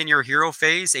sack in your hero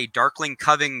phase a Darkling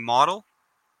Coven model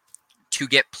to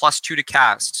get +2 to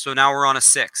cast. So now we're on a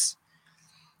 6.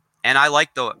 And I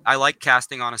like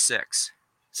casting on a 6.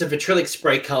 So Vitriolic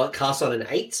Spray casts on an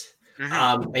 8.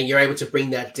 Mm-hmm. And you're able to bring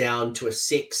that down to a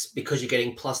 6 because you're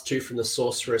getting +2 from the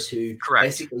sorceress who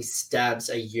basically stabs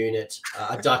a unit,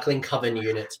 a Darkling Coven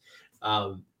unit.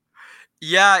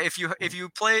 Yeah, if you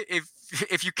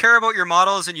care about your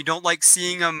models and you don't like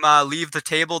seeing them leave the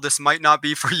table, this might not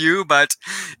be for you. But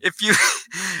if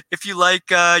you like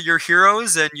your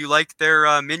heroes and you like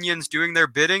their minions doing their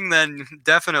bidding, then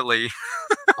definitely.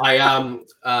 One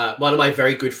of my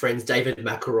very good friends, David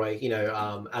McElroy,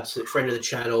 absolute friend of the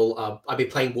channel. I've been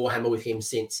playing Warhammer with him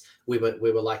since we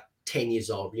were like 10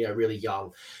 years old, really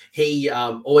young. He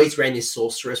always ran his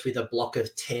sorceress with a block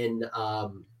of 10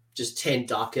 just 10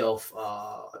 Dark Elf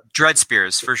Dread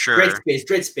Spears for sure.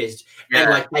 Dread Spears.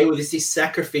 Yeah. And they were these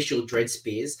sacrificial Dread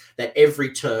Spears that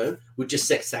every turn would just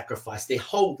sacrifice. Their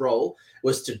whole role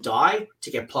was to die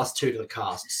to get +2 to the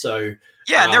cast. So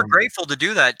yeah, and they're grateful to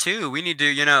do that too. We need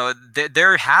to,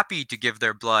 they're happy to give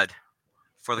their blood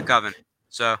for the Coven.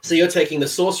 So you're taking the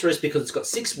sorceress because it's got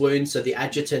 6 wounds, so the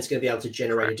adjutant's going to be able to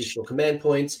generate additional command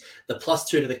points. The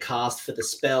 +2 to the cast for the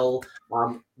spell.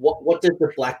 What does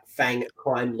the Black Fang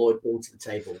Crime Lord bring to the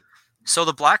table? So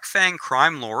the Black Fang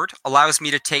Crime Lord allows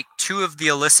me to take 2 of the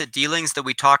illicit dealings that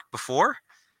we talked before.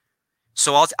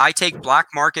 So I take Black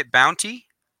Market Bounty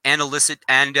and illicit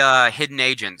and hidden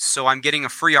agents. So I'm getting a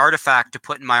free artifact to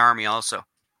put in my army also.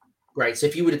 Great. So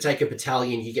if you were to take a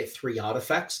battalion, you get 3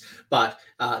 artifacts, but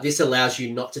this allows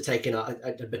you not to take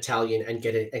a battalion and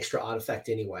get an extra artifact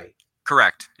anyway.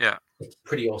 Correct. Yeah. It's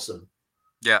pretty awesome.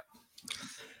 Yeah.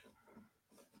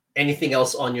 Anything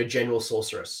else on your general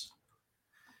sorceress?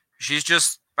 She's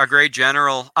just a great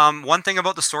general. One thing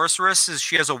about the sorceress is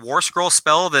she has a War Scroll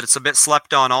spell that it's a bit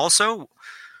slept on also.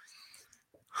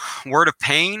 Word of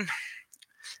Pain.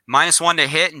 -1 to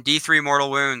hit and D3 mortal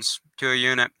wounds to a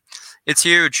unit. It's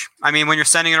huge. I mean, when you're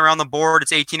sending it around the board,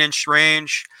 it's 18-inch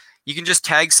range. You can just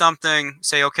tag something,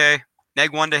 say, okay,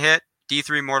 -1 to hit,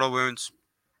 D3 mortal wounds.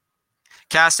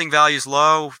 Casting value's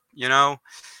low, you're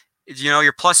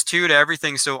 +2 to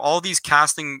everything. So all these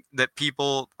casting that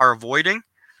people are avoiding,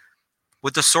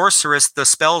 with the sorceress, the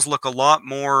spells look a lot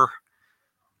more.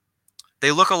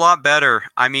 They look a lot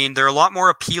better. I mean, they're a lot more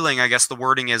appealing, I guess the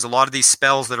wording is. A lot of these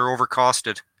spells that are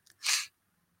overcosted.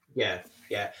 Yeah.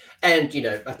 Yeah, and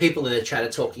people in the chat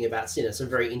are talking about some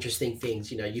very interesting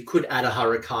things. You could add a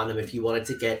Hurricanum if you wanted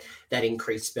to get that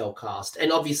increased spell cast,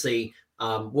 and obviously,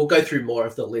 we'll go through more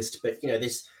of the list. But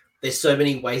there's so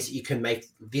many ways that you can make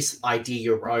this idea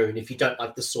your own. If you don't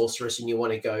like the sorceress and you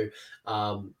want to go,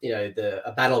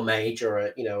 a battle mage or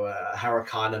a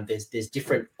Hurricanum, there's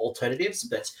different alternatives.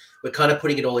 But we're kind of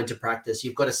putting it all into practice.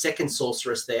 You've got a second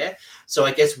sorceress there, so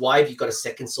I guess why have you got a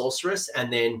second sorceress,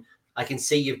 and then I can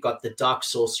see you've got the dark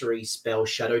sorcery spell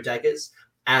Shadow Daggers,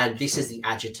 and this is the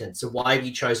adjutant. So why have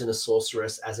you chosen a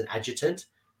sorceress as an adjutant?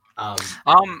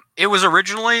 It was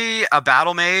originally a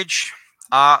battle mage.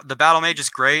 The battle mage is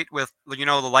great with the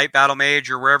light battle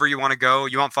mage or wherever you want to go.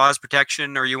 You want Fuzz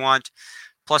protection or you want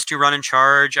 +2 run and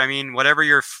charge. I mean, whatever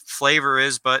your flavor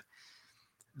is, but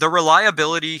the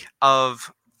reliability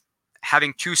of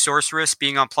having 2 sorceress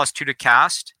being on +2 to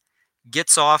cast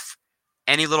gets off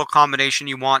any little combination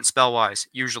you want spell-wise,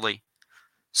 usually.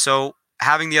 So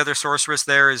having the other sorceress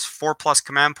there is 4+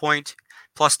 command point,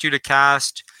 +2 to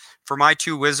cast. For my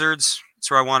 2 wizards, that's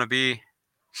where I want to be.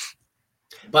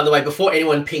 By the way, before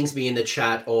anyone pings me in the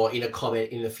chat or in a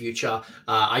comment in the future,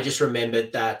 I just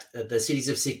remembered that the Cities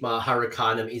of Sigmar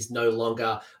Hurricanum is no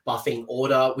longer buffing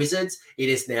Order wizards. It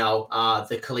is now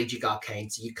the Collegiate Arcane,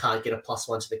 so you can't get a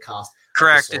 +1 to the cast.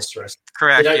 Correct. Of the sorceress.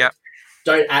 Correct, so yeah.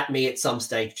 Don't at me at some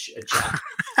stage, chat.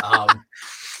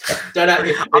 Don't at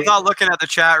me. I'm not looking at the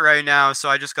chat right now, so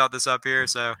I just got this up here.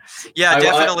 So, yeah,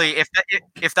 definitely.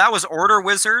 If that was Order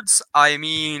wizards, I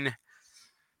mean,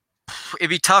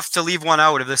 it'd be tough to leave one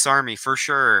out of this army for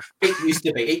sure. It used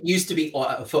to be. It used to be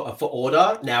for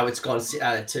Order. Now it's gone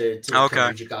to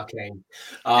Collegiate Arcane.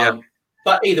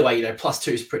 But either way,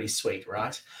 +2 is pretty sweet,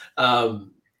 right?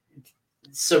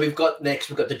 So we've got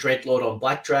the Dreadlord on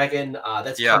Black Dragon.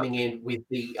 That's coming in with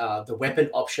the weapon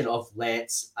option of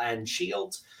Lance and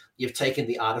Shield. You've taken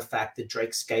the artifact, the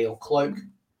Drake Scale Cloak,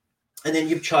 and then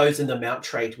you've chosen the mount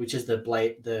trait, which is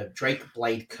the Drake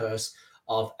Blade Curse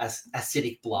of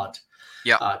Acidic Blood.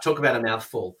 Yeah. Talk about a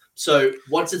mouthful. So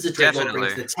what does the Dreadlord bring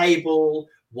to the table?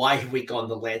 Why have we gone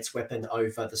the Lance weapon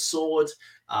over the sword?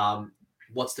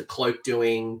 What's the cloak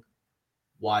doing?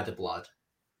 Why the blood?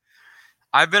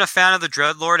 I've been a fan of the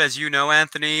Dreadlord, as you know,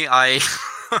 Anthony. I'm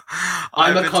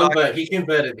a convert. He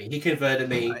converted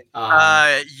me.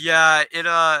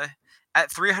 At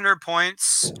 300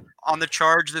 points on the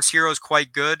charge, this hero is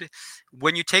quite good.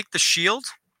 When you take the shield,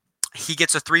 he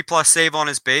gets a 3+ save on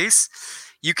his base.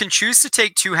 You can choose to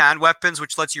take 2 hand weapons,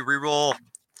 which lets you reroll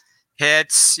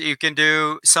hits. You can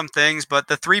do some things, but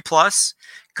the 3+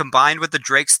 combined with the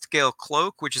Drake Scale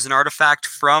Cloak, which is an artifact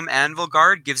from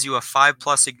Anvilgard, gives you a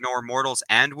 5+ ignore mortals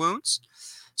and wounds.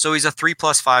 So he's a 3+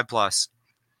 5+.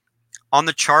 On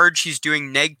the charge, he's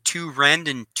doing -2 rend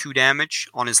and 2 damage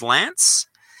on his lance.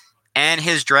 And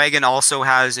his dragon also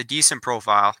has a decent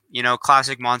profile,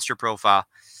 classic monster profile.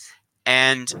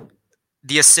 And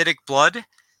the acidic blood,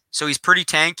 so he's pretty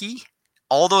tanky.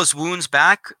 All those wounds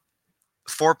back,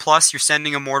 4+, you're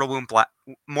sending a mortal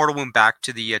wound back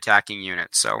to the attacking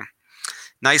unit. So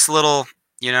nice little,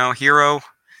 hero.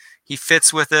 He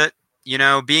fits with it.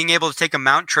 Being able to take a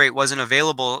mount trait wasn't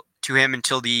available to him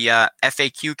until the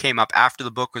FAQ came up after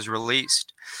the book was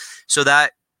released. So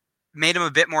that made him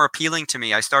a bit more appealing to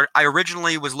me. I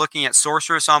originally was looking at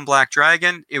Sorceress on Black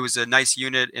Dragon. It was a nice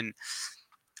unit in,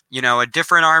 a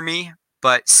different army.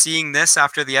 But seeing this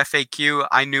after the FAQ,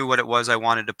 I knew what it was I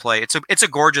wanted to play. It's a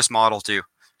gorgeous model too.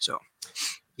 So,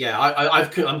 yeah,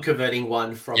 I'm converting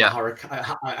one from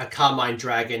a Carmine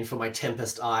Dragon for my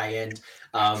Tempest Eye, and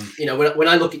when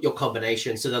I look at your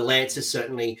combination, so the Lance is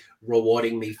certainly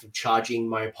rewarding me for charging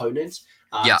my opponent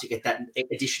to get that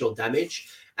additional damage,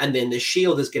 and then the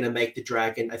shield is going to make the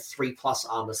dragon a 3+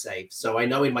 armor save. So I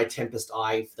know in my Tempest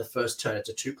Eye, for the first turn it's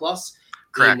a 2+.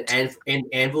 Correct. In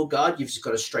Anvilgard, you've just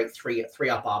got a straight 3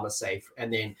 up armor save,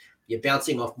 and then you're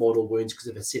bouncing off mortal wounds because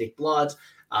of acidic blood.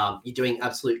 You're doing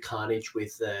absolute carnage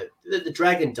with the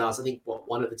dragon does. I think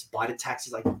one of its bite attacks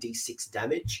is like D6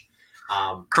 damage.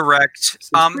 Correct.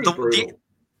 So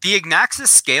the Ignaxis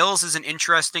scales is an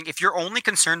interesting. If you're only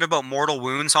concerned about mortal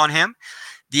wounds on him,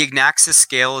 the Ignaxis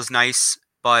scale is nice,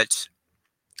 but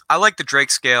I like the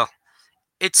Drake scale.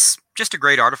 It's just a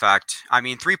great artifact. I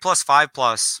mean, 3+,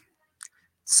 5+.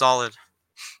 Solid.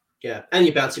 Yeah, and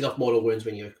you're bouncing off mortal wounds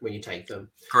when you take them.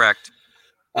 Correct.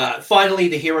 Finally,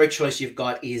 the hero choice you've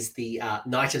got is the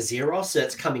Knight of Zeros. So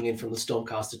it's coming in from the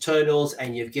Stormcast Eternals,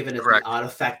 and you've given it the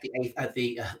artifact,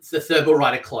 the Thermal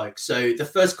Rider Cloak. So the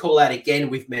first call out again,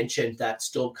 we've mentioned that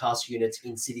Stormcast units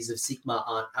in Cities of Sigmar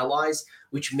aren't allies,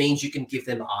 which means you can give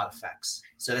them artifacts.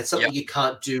 So that's something you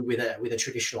can't do with a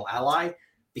traditional ally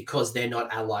because they're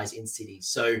not allies in cities.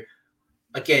 So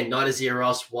again, Knight of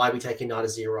Zeros, why are we taking Knight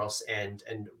of Zeros, and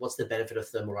what's the benefit of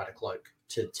Thermal Rider Cloak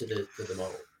to the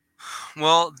model?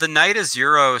 Well, the Knight of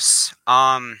Zeros,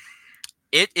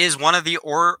 it is one of the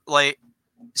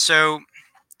so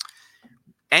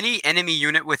any enemy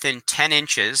unit within 10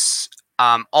 inches,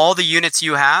 all the units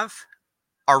you have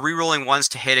are rerolling ones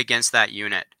to hit against that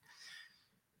unit.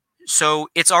 So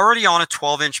it's already on a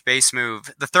 12-inch base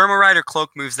move. The Thermal Rider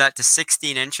Cloak moves that to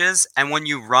 16 inches, and when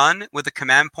you run with a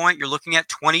command point, you're looking at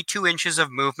 22 inches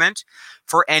of movement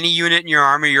for any unit in your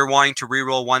army you're wanting to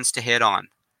reroll ones to hit on.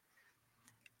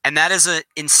 And that is an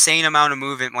insane amount of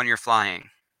movement when you're flying.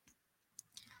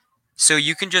 So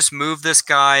you can just move this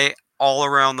guy all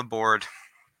around the board.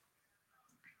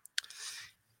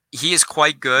 He is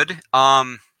quite good.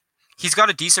 He's got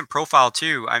a decent profile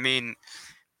too. I mean,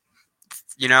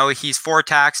 he's 4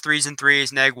 attacks, 3s and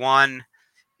 3s, neg 1,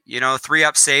 3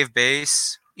 up save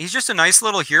base. He's just a nice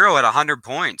little hero at 100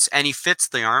 points, and he fits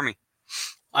the army.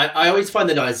 I always find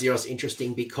the Knight of Zeros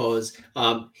interesting because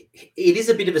it is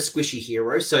a bit of a squishy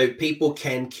hero, so people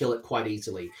can kill it quite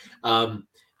easily.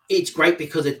 It's great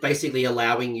because it's basically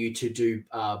allowing you to do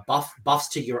buffs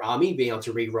to your army, being able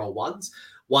to reroll ones.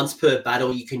 Once per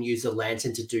battle, you can use the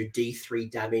Lantern to do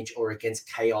D3 damage, or against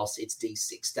Chaos, it's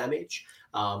D6 damage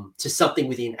to something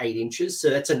within 8 inches. So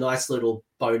that's a nice little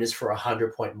bonus for a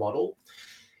 100-point model.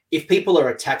 If people are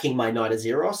attacking my Knight of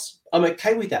Zeros, I'm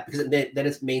okay with that, because then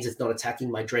it means it's not attacking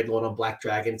my Dreadlord on Black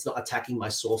Dragon. It's not attacking my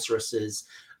Sorceresses.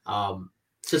 So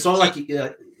it's not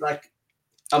like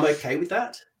I'm okay with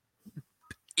that.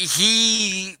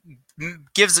 He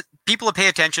gives people to pay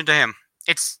attention to him.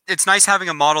 It's nice having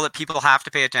a model that people have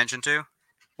to pay attention to,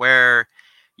 where,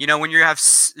 when you have,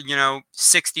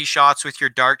 60 shots with your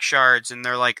Dark Shards and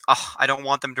they're like, oh, I don't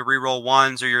want them to reroll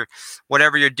ones, or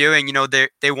whatever you're doing,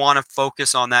 they want to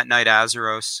focus on that Knight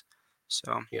Azeros.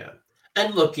 So, yeah.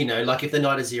 And look, like if the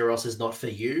Knight of Zeros is not for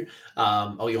you,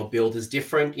 or your build is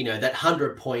different, that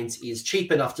 100 points is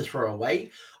cheap enough to throw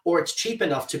away, or it's cheap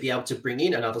enough to be able to bring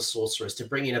in another Sorceress, to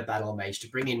bring in a Battle Mage, to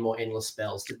bring in more Endless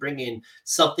Spells, to bring in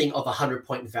something of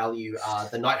 100-point value.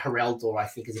 The Knight Heraldor, I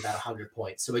think, is about 100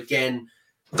 points. So again,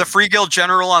 the Free Guild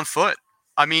General on foot.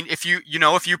 I mean, if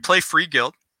you play Free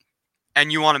Guild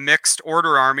and you want a mixed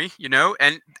order army,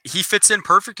 and he fits in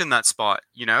perfect in that spot,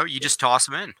 you just toss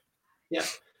him in. Yeah.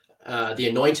 The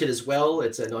Anointed as well.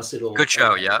 It's a nice little good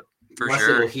show, yeah, for nice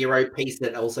sure. little hero piece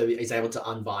that also is able to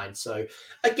unbind. So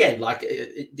again,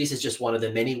 this is just one of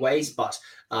the many ways, but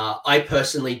I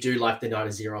personally do like the Knight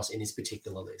of Zeros in this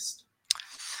particular list.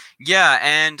 Yeah,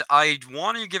 and I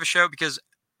want to give a shout because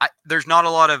there's not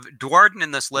a lot of Dwarden in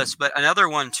this list, but another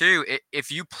one too.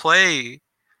 If you play,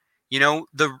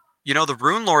 the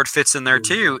Rune Lord fits in there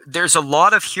too. There's a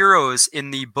lot of heroes in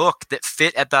the book that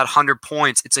fit at that 100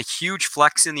 points. It's a huge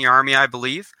flex in the army, I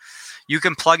believe. You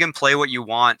can plug and play what you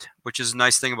want, which is a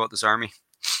nice thing about this army.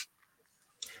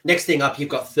 Next thing up, you've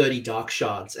got 30 Dark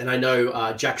Shards. And I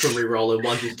know Jack from Reroller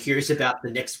One is curious about the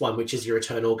next one, which is your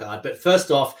Eternal Guard. But first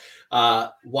off,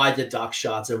 why the Dark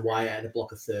Shards and why at a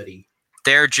block of 30?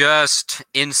 They're just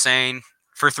insane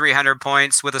for 300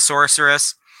 points with a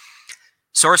Sorceress.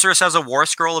 Sorceress has a War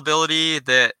Scroll ability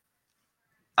that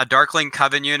a Darkling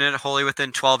Coven unit wholly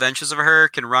within 12 inches of her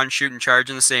can run, shoot, and charge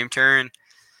in the same turn.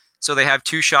 So they have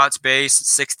 2 shots base,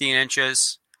 16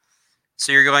 inches.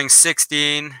 So you're going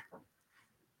 16,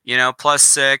 plus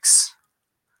 6,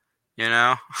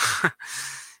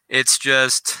 It's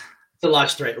just... It's a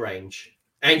large threat range.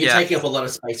 And you're taking up a lot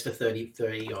of space for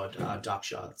 30 odd Dark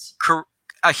Shards.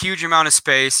 A huge amount of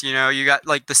space. You got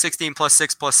like the 16 plus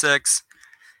 6 plus 6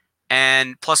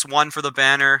 and plus 1 for the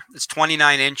banner. It's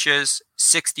 29 inches,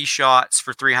 60 shots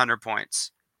for 300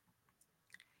 points.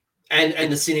 And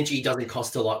the synergy doesn't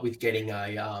cost a lot with getting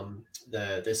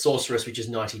the Sorceress, which is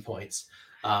 90 points.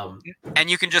 And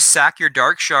you can just sack your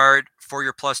Dark Shard for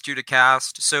your plus 2 to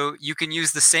cast. So you can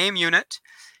use the same unit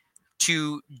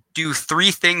to do 3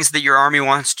 things that your army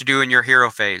wants to do in your hero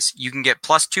phase. You can get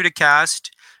plus 2 to cast,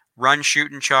 run,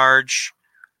 shoot, and charge,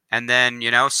 and then,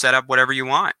 set up whatever you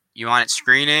want. You want it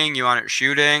screening, you want it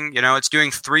shooting, it's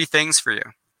doing 3 things for you.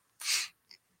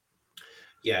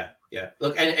 Yeah.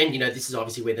 Look, and this is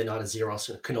obviously where the Knight of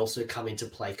Zeros can also come into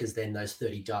play, because then those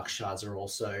 30 Dark Shards are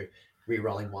also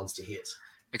re-rolling ones to hit.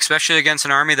 Especially against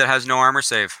an army that has no armor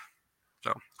save.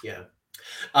 So yeah.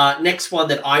 Next one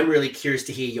that I'm really curious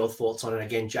to hear your thoughts on, and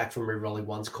again, Jack from Rerolling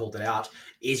Ones called it out,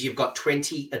 is you've got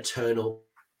 20 Eternal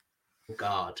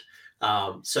Guard.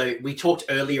 So we talked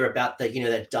earlier about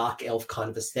that dark elf kind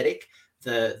of aesthetic.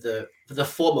 The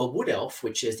former Wood Elf,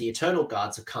 which is the Eternal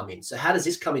Guards, have come in. So how does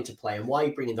this come into play, and why are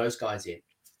you bringing those guys in?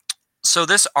 So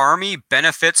this army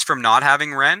benefits from not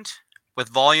having Rend, with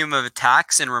volume of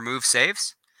attacks and remove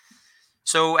saves.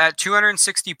 So at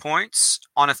 260 points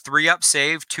on a 3-up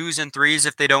save, 2s and 3s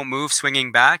if they don't move,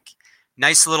 swinging back.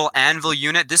 Nice little anvil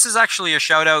unit. This is actually a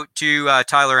shout out to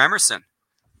Tyler Emerson,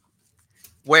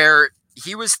 where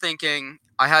he was thinking,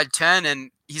 I had 10, and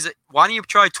he's like, why don't you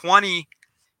try 20,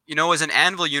 as an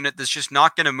anvil unit that's just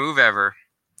not going to move ever?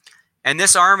 And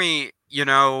this army,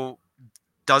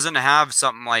 doesn't have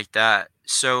something like that.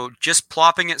 So just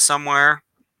plopping it somewhere,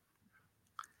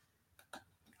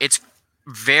 it's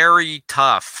very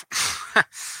tough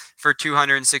for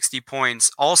 260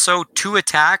 points. Also, 2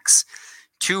 attacks,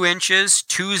 2 inches,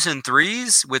 2s and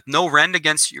 3s with no rend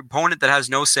against your opponent that has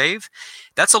no save.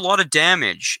 That's a lot of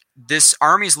damage. This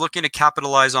army's looking to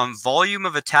capitalize on volume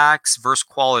of attacks versus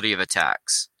quality of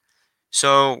attacks.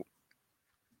 So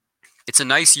it's a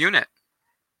nice unit.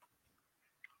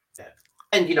 Yeah.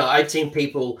 And I've seen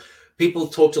people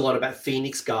talked a lot about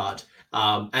Phoenix Guard.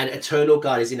 And Eternal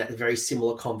Guard is in a very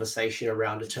similar conversation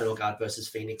around Eternal Guard versus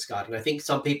Phoenix Guard. And I think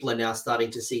some people are now starting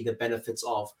to see the benefits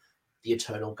of the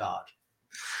Eternal Guard.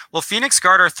 Well, Phoenix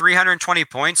Guard are 320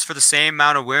 points for the same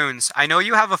amount of wounds. I know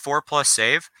you have a 4+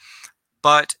 save,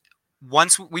 but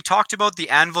once we talked about the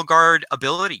Anvilgard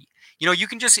ability, you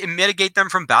can just mitigate them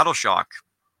from Battle Shock.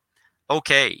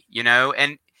 Okay,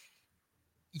 and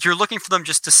you're looking for them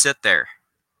just to sit there.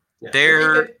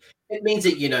 Yeah. It means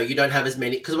that, you don't have as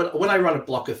many, because when I run a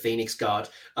block of Phoenix Guard,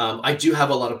 I do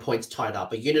have a lot of points tied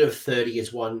up. A unit of 30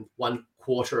 is one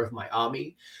quarter of my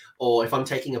army. Or if I'm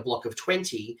taking a block of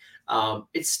 20,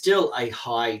 it's still a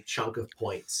high chunk of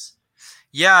points.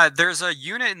 Yeah, there's a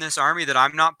unit in this army that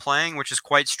I'm not playing, which is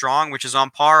quite strong, which is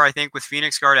on par, I think, with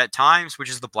Phoenix Guard at times, which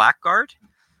is the Black Guard,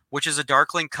 which is a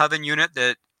Darkling Coven unit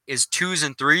that is 2s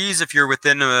and 3s if you're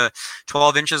within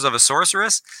 12 inches of a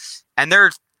sorceress. And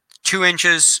they're 2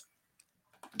 inches,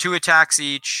 2 attacks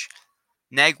each,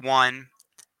 -1.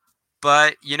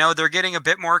 But, they're getting a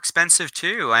bit more expensive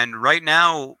too. And right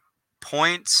now,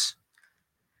 points,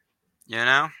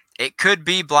 it could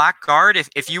be Blackguard.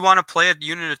 If you want to play a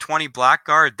unit of 20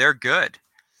 Blackguard, they're good.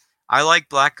 I like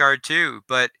Blackguard too,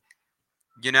 but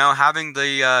having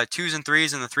the 2s and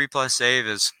 3s and the 3+ save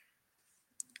is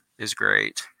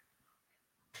great.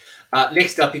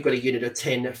 Next up, you've got a unit of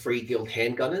 10 Free Guild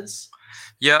Handgunners.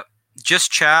 Yep, just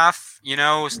chaff.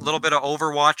 A little bit of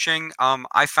overwatching.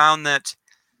 I found that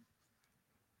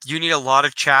you need a lot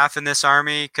of chaff in this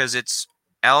army because it's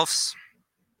elves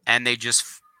and they just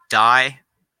die.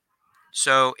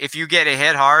 So if you get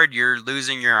hit hard, you're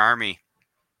losing your army.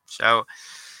 So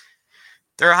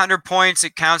they're 100 points.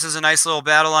 It counts as a nice little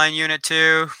battle line unit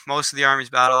too. Most of the army's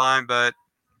battle line, but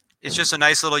it's just a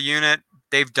nice little unit.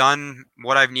 They've done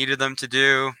what I've needed them to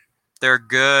do. They're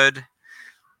good.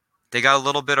 They got a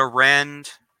little bit of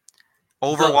rend.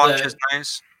 Overwatch is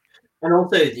nice. And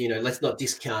also, let's not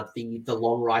discount the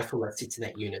long rifle that sits in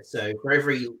that unit. So for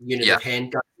every unit of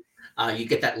handgun, you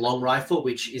get that long rifle,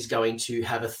 which is going to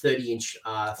have a 30-inch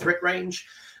threat range.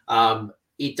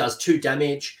 It does 2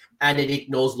 damage, and it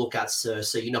ignores Lookout Sir,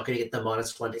 so you're not going to get the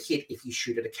 -1 to hit if you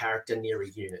shoot at a character near a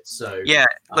unit. So yeah,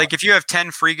 like if you have 10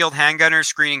 Free Guild Handgunners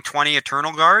screening 20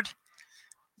 Eternal Guard,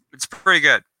 it's pretty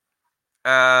good.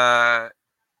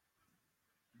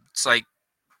 It's like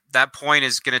that point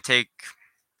is going to take,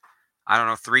 I don't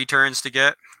know, 3 turns to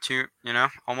get to,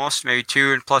 almost maybe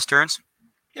 2+ turns.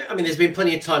 Yeah, I mean, there's been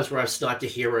plenty of times where I've sniped a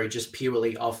hero just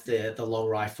purely off the long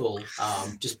rifle,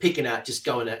 just picking out, just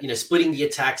going at, splitting the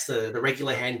attacks. The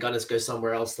regular handgunners go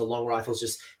somewhere else. The long rifle's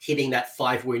just hitting that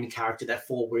 5-wound character, that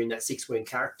 4-wound, that 6-wound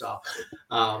character.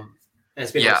 And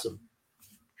it's been awesome.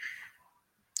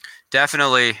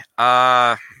 Definitely.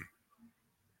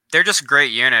 They're just a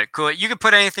great unit. Cool. You can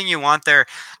put anything you want there.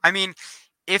 I mean,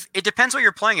 if it depends what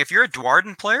you're playing. If you're a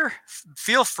Dwarden player,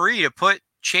 feel free to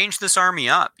change this army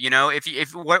up.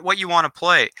 If what you want to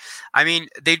play. I mean,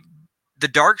 the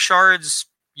Dark Shards,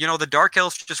 the Dark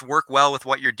Elves just work well with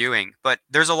what you're doing. But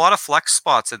there's a lot of flex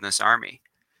spots in this army.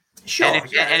 Sure.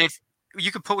 And if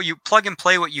you can plug and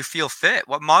play what you feel fit,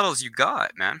 what models you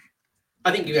got, man.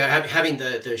 I think having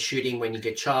the shooting when you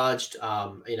get charged,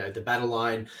 the battle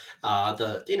line,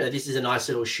 this is a nice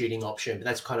little shooting option, but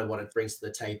that's kind of what it brings to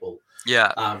the table.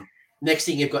 Yeah. Next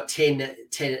thing, you've got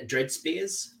 10 Dread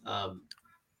Spears.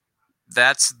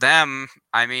 That's them.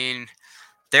 I mean,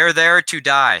 they're there to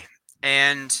die,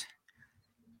 and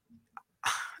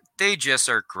they just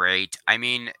are great. I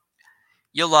mean,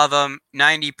 you love them.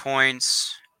 90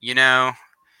 points.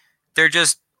 They're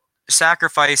just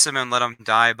sacrifice them and let them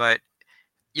die, but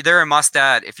they're a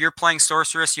must-add. If you're playing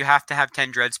Sorceress, you have to have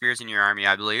 10 Dread Spears in your army,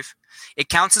 I believe. It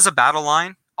counts as a battle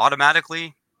line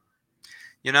automatically,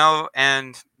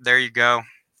 and there you go.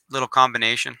 Little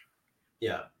combination.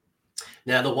 Yeah.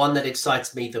 Now, the one that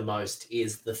excites me the most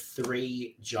is the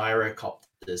 3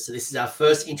 gyrocopters. So this is our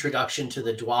first introduction to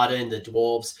the Dwarden, the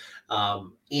dwarves,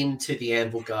 into the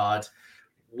Anvilgard.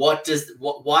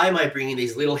 Why am I bringing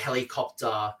these little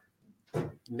helicopter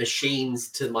machines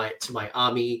to my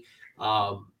army?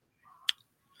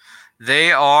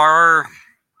 They are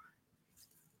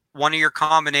one of your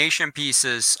combination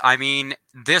pieces. I mean,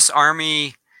 this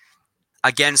army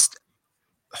against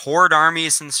horde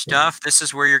armies and stuff, this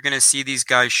is where you're going to see these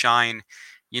guys shine.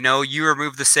 You know, you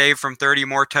remove the save from 30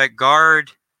 Mortite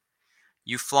Guard,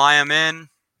 you fly them in,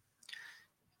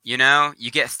 you know,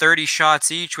 you get 30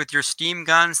 shots each with your steam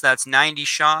guns. That's 90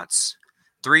 shots,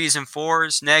 3s and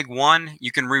 4s, neg 1.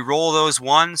 You can re-roll those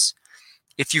 1s.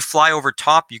 If you fly over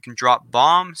top, you can drop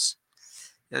bombs.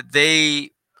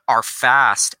 They are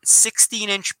fast.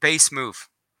 16-inch base move.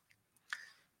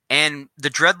 And the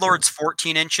Dreadlord's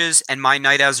 14 inches, and my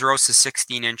Knight Azeros is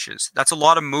 16 inches. That's a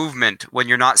lot of movement when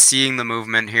you're not seeing the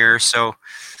movement here. So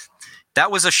that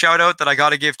was a shout out that I got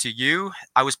to give to you.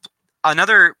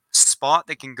 Another spot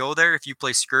that can go there if you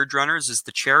play Scourge Runners is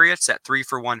the Chariots at 3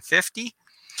 for 150.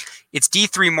 It's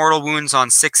D3 mortal wounds on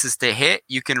 6s to hit.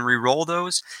 You can re-roll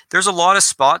those. There's a lot of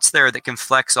spots there that can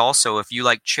flex also if you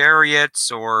like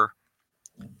Chariots or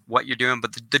what you're doing.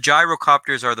 But the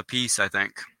gyrocopters are the piece, I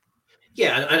think.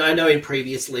 Yeah, and I know in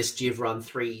previous lists you've run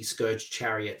 3 Scourge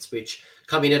Chariots, which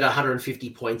come in at 150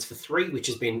 points for 3, which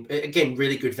has been, again,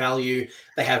 really good value.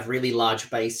 They have really large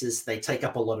bases. They take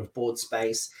up a lot of board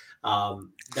space. They're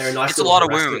a nice it's a lot of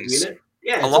wounds. Unit.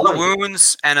 Yeah, a lot of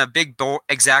wounds and a big board.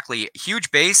 Exactly.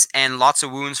 Huge base and lots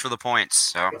of wounds for the points.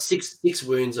 So six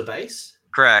wounds a base.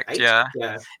 Correct. 8?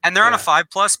 Yeah. And they're on a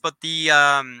 5+, but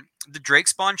the Drake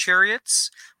Spawn Chariots,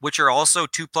 which are also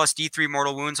 2+ D3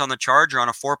 mortal wounds on the charge, are on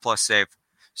a 4+ save.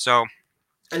 So,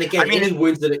 and again, any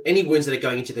wounds that are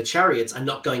going into the Chariots are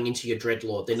not going into your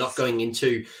Dreadlord. They're not going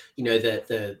into, you know,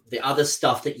 the other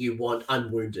stuff that you want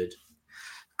unwounded.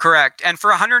 Correct. And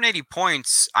for 180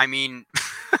 points, I mean,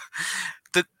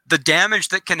 the damage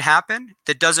that can happen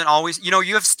that doesn't always, you know,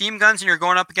 you have steam guns and you're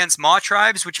going up against Maw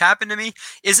tribes, which happened to me,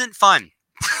 isn't fun.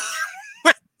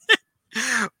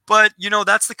 But, you know,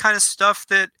 that's the kind of stuff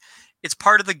that it's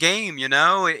part of the game, you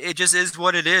know? It just is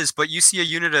what it is. But you see a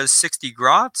unit as 60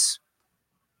 grots.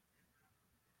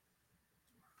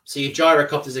 So your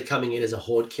gyrocopters are coming in as a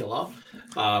horde killer.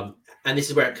 And this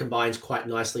is where it combines quite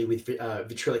nicely with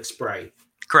vitriolic spray.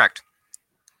 Correct.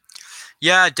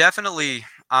 Yeah, definitely.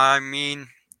 I mean,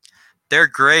 they're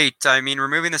great. I mean,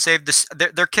 removing the save,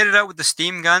 they're kitted out with the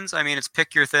steam guns. I mean, it's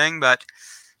pick your thing, but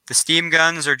the steam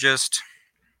guns are just...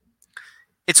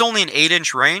 It's only an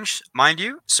 8-inch range, mind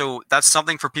you, so that's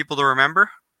something for people to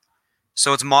remember.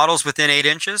 So it's models within 8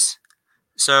 inches.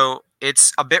 So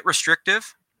it's a bit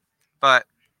restrictive, but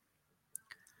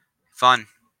fun.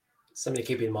 Something to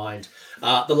keep in mind.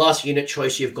 The last unit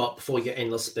choice you've got before your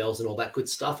endless spells and all that good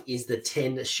stuff is the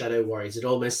 10 Shadow Warriors. It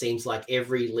almost seems like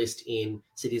every list in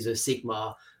Cities of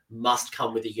Sigmar must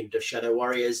come with a unit of Shadow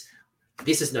Warriors.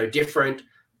 This is no different.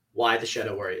 Why the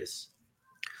Shadow Warriors?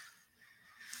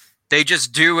 They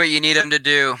just do what you need them to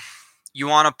do. You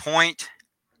want a point,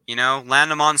 you know,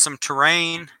 land them on some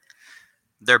terrain.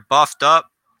 They're buffed up,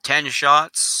 10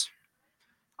 shots.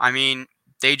 I mean,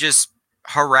 they just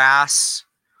harass.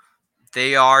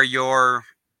 They are your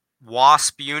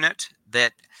wasp unit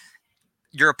that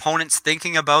your opponent's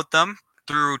thinking about them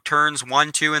through turns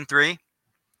 1, 2, and 3.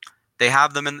 They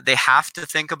have them and they have to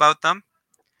think about them.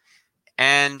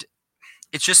 And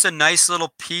it's just a nice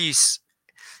little piece.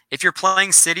 If you're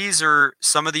playing cities or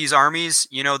some of these armies,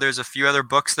 you know, there's a few other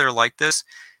books that are like this.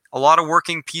 A lot of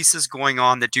working pieces going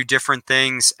on that do different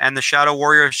things. And the Shadow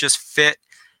Warriors just fit,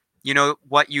 you know,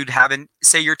 what you'd have in,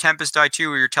 say, your Tempest Die 2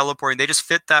 or your teleporting. They just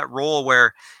fit that role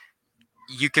where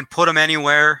you can put them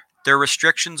anywhere. Their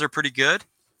restrictions are pretty good,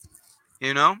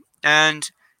 you know, and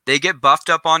they get buffed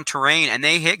up on terrain and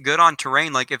they hit good on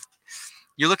terrain. Like if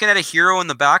you're looking at a hero in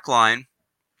the back line,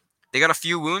 they got a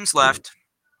few wounds left.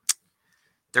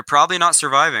 They're probably not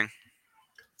surviving.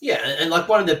 Yeah, and like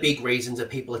one of the big reasons that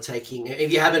people are taking,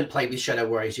 if you haven't played with Shadow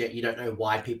Warriors yet, you don't know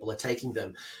why people are taking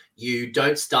them. You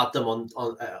don't start them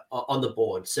on the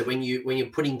board. So when you're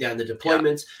putting down the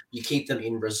deployments, you keep them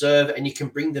in reserve, and you can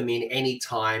bring them in any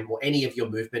time or any of your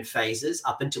movement phases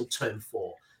up until turn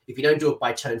 4. If you don't do it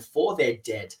by turn 4, they're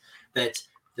dead. But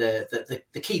the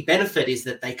key benefit is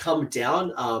that they come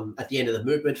down at the end of the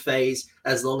movement phase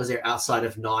as long as they're outside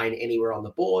of 9 anywhere on the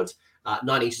board.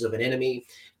 9 inches of an enemy.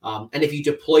 And if you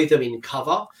deploy them in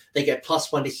cover, they get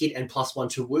 +1 to hit and +1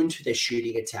 to wound to their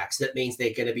shooting attacks. That means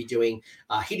they're going to be doing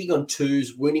hitting on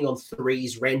 2s, wounding on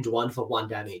 3s, rend 1 for 1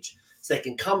 damage. so they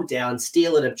can come down,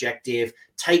 steal an objective,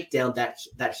 take down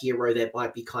that hero that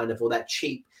might be or that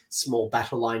cheap small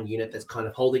battle line unit that's kind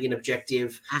of holding an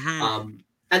objective. Mm-hmm.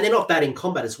 And they're not bad in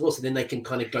combat as well, so then they can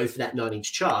kind of go for that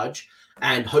 9-inch charge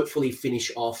and hopefully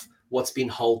finish off what's been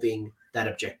holding that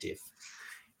objective.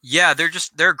 Yeah,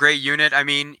 they're a great unit. I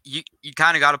mean, you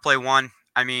kind of got to play one.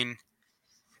 I mean,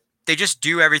 they just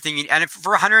do everything. And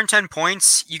for 110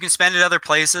 points, you can spend it other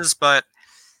places, but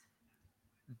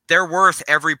they're worth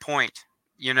every point.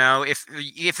 You know, if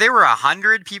they were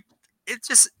 100 people,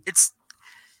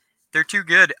 they're too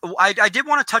good. I did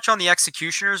want to touch on the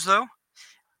executioners though.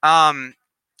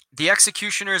 The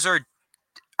executioners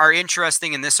are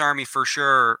interesting in this army for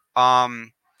sure.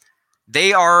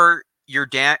 They are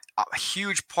a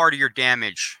huge part of your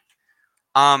damage.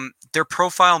 Their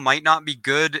profile might not be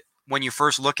good when you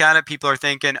first look at it. People are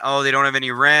thinking, oh, they don't have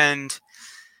any rend.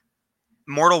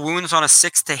 Mortal wounds on a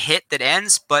 6 to hit that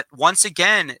ends, but once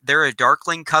again, they're a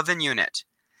Darkling Coven unit.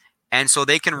 And so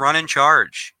they can run and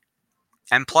charge.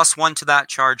 And +1 to that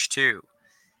charge too.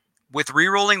 With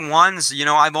rerolling ones,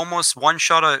 I've almost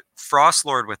one-shot a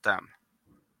Frostlord with them.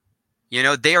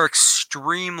 They are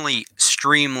extremely,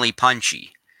 extremely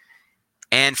punchy.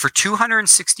 And for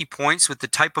 260 points with the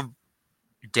type of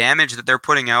damage that they're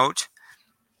putting out,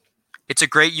 it's a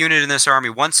great unit in this army.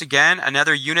 Once again,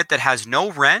 another unit that has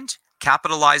no rend,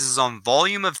 capitalizes on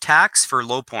volume of attacks for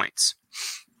low points.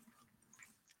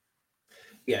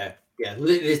 Yeah.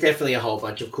 There's definitely a whole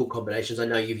bunch of cool combinations. I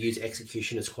know you've used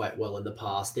executioners quite well in the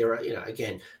past. There are,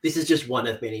 again, this is just one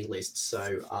of many lists.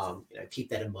 So, keep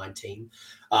that in mind, team.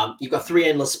 You've got 3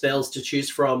 endless spells to choose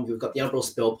from. You've got the Umbral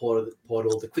Spell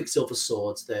Portal, the Quicksilver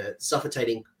Swords, the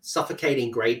Suffocating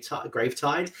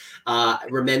Gravetide.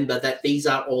 Remember that these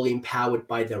are all empowered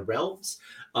by the realms.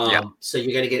 So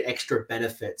you're going to get extra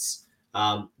benefits.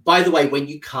 By the way, when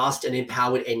you cast an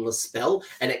empowered endless spell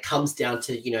and it comes down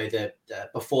to the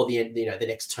before the end, the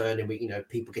next turn, and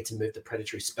people get to move the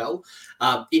predatory spell,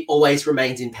 it always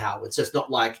remains empowered. So it's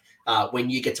not like when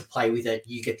you get to play with it,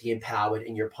 you get the empowered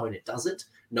and your opponent doesn't.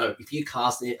 No, if you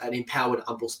cast an empowered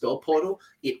Umbral Spell Portal,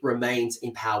 it remains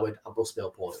empowered Umbral Spell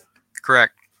Portal.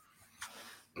 Correct.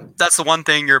 That's the one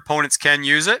thing, your opponents can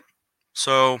use it,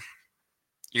 so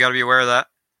you got to be aware of that.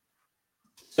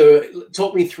 So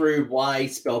talk me through why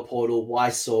Spell Portal, why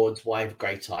Swords, why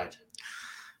Gravetide?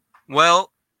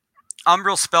 Well,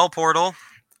 Umbral Spell Portal,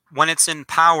 when it's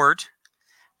empowered,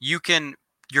 your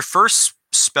first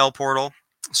Spell Portal.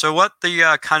 So what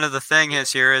the kind of the thing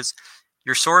is here is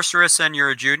your Sorceress and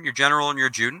your Adjutant, your General and your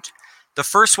Adjutant. The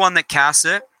first one that casts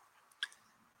it,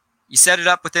 you set it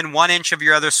up within 1 inch of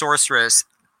your other Sorceress.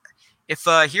 If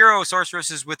a hero Sorceress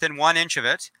is within 1 inch of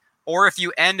it, or if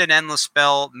you end an endless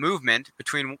spell movement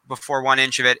before 1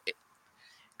 inch of it, it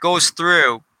goes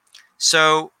through.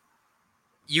 So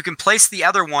you can place the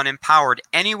other one empowered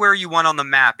anywhere you want on the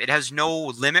map. It has no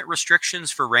limit restrictions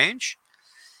for range.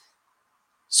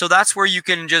 So that's where you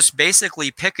can just basically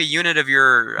pick a unit of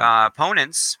your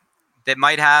opponents that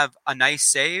might have a nice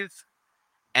save,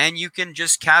 and you can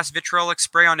just cast Vitriolic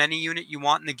Spray on any unit you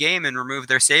want in the game and remove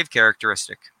their save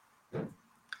characteristic.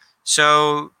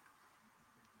 So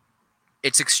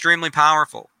it's extremely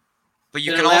powerful, but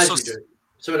you can also.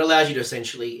 So it allows you to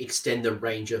essentially extend the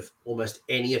range of almost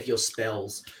any of your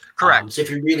spells. Correct. So if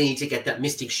you really need to get that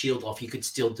Mystic Shield off, you could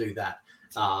still do that.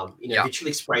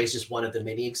 Vitriolic Spray is just one of the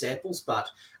many examples, but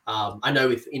I know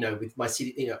with my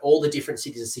city, all the different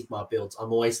Cities of Sigmar builds,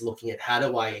 I'm always looking at how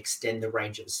do I extend the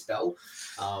range of a spell.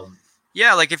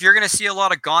 Like if you're going to see a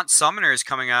lot of Gaunt Summoners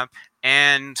coming up,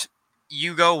 and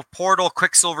you go Portal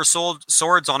Quicksilver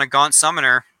Swords on a Gaunt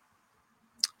Summoner,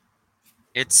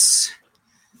 it's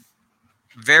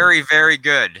very, very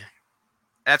good.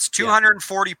 That's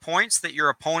 240 points that your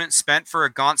opponent spent for a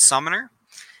Gaunt Summoner.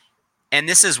 And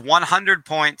this is 100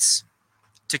 points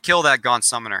to kill that Gaunt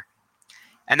Summoner.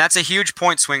 And that's a huge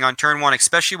point swing on turn 1,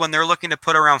 especially when they're looking to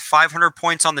put around 500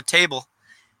 points on the table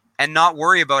and not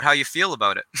worry about how you feel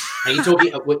about it. Are you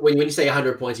talking, when you say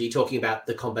 100 points, are you talking about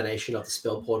the combination of the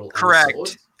Spell Portal and Correct. the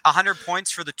Sword? 100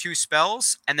 points for the 2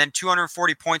 spells, and then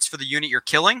 240 points for the unit you're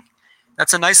killing.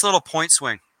 That's a nice little point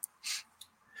swing.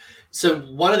 So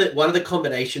one of the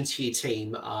combinations here,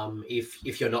 team,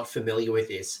 if you're not familiar with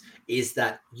this, is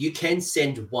that you can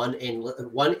send one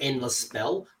endless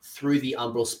spell through the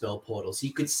Umbral Spell Portal. So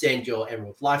you could send your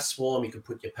Emerald Life Swarm, you could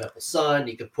put your Purple Sun,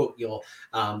 you could put your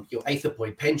Aether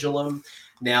Point Pendulum.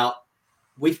 Now,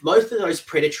 with most of those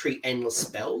predatory endless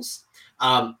spells,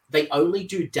 they only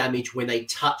do damage when they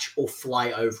touch or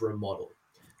fly over a model.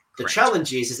 The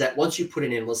challenge is that once you put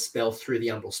an endless spell through the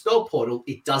Umbral Spell Portal,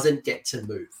 it doesn't get to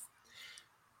move.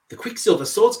 The Quicksilver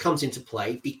Swords comes into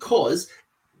play because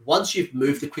once you've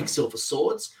moved the Quicksilver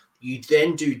swords, you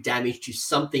then do damage to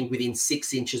something within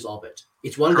 6 inches of it.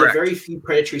 It's one of the very few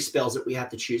predatory spells that we have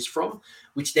to choose from,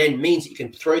 which then means that you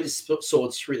can throw the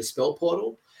swords through the spell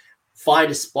portal,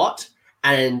 find a spot,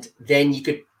 and then you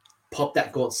could pop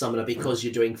that Gaunt Summoner because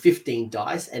you're doing 15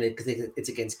 dice, and it's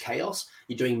against Chaos.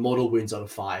 You're doing mortal wounds on a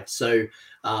 5. So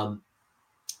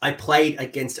I played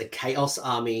against a Chaos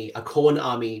army, a Khorne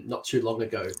army, not too long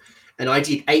ago, and I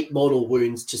did 8 mortal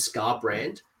wounds to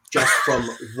Scarbrand just from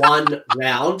one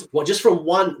round. Well, just from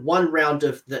one round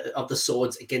of the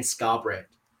swords against Scarbrand,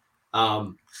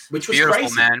 which was beautiful,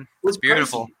 crazy. Man. It was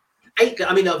beautiful. Crazy. 8.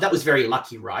 I mean, that was very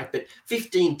lucky, right? But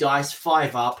 15 dice,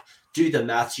 5 up. Do the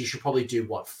maths. You should probably do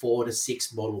 4 to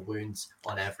 6 mortal wounds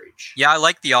on average. Yeah, I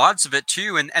like the odds of it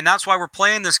too, and that's why we're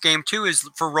playing this game too, is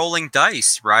for rolling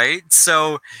dice, right?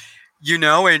 So,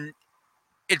 and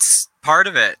it's part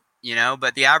of it,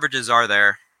 but the averages are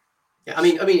there. Yeah, I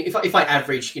mean, if I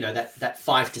average, that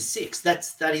 5 to 6,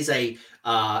 that is an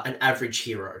average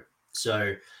hero.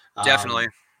 So definitely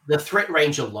the threat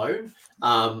range alone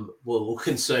will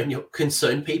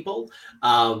concern people,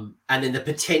 and then the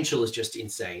potential is just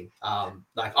insane.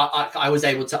 I was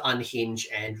able to unhinge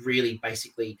and really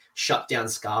basically shut down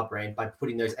Scarbrand by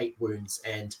putting those 8 wounds,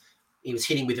 and he was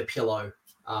hitting with a pillow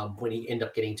when he ended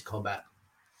up getting into combat.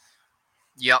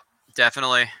 Yep,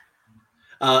 definitely.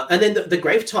 And then the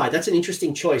Gravetide, that's an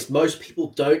interesting choice. Most people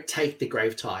don't take the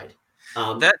Gravetide.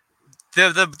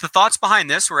 The thoughts behind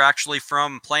this were actually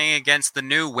from playing against the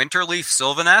new Winterleaf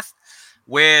Sylvaneth,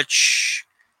 which,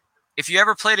 if you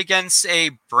ever played against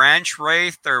a Branch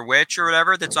Wraith or Witch or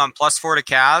whatever that's on +4 to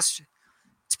cast,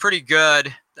 it's pretty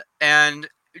good. And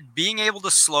being able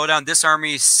to slow down, this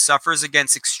army suffers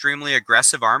against extremely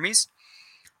aggressive armies.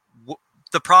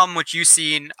 The problem which you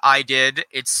seen I did,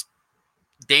 it's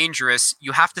dangerous.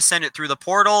 You have to send it through the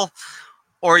portal,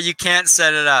 or you can't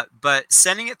set it up. But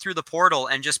sending it through the portal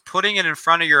and just putting it in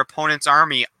front of your opponent's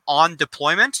army on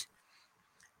deployment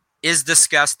is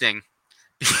disgusting.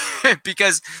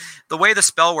 Because the way the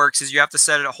spell works is you have to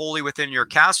set it wholly within your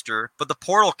caster, but the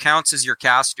portal counts as your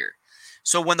caster.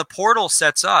 So when the portal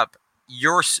sets up,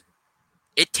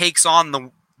 it takes on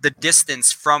the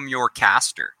distance from your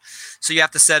caster. So you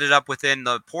have to set it up within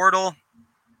the portal,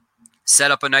 set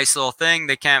up a nice little thing.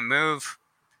 They can't move.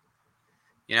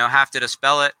 Have to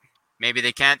dispel it. Maybe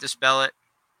they can't dispel it.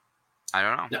 I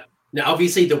don't know. Now,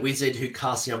 obviously, the wizard who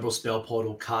casts the Umbral Spell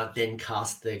Portal can't then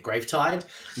cast the Gravetide.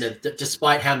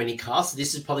 Despite how many casts,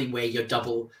 this is probably where your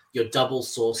double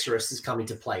sorceresses come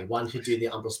into play. One could do the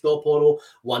Umbral Spell Portal.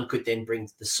 One could then bring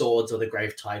the swords or the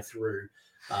Gravetide through,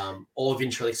 or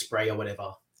Ventrilic Spray or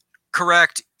whatever.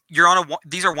 Correct.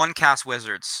 These are 1-cast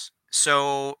wizards.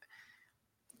 So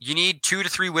you need 2 to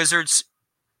 3 wizards,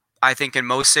 I think, in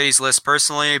most cities lists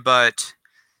personally, but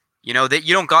that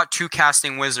you don't got 2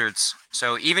 casting wizards.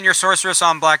 So even your sorceress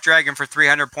on Black Dragon for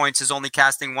 300 points is only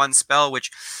casting 1 spell, which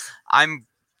I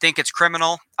think it's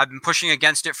criminal. I've been pushing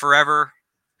against it forever.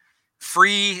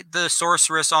 Free the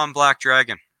sorceress on Black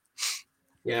Dragon.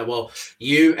 Yeah, well,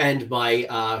 you and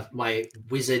my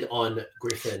wizard on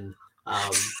Griffin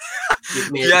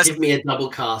give me a double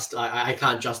cast. I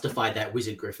can't justify that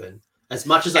wizard Griffin. As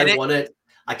much as I want it,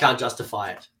 I can't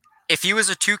justify it. If he was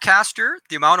a 2-caster,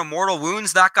 the amount of mortal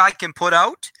wounds that guy can put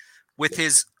out with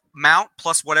his mount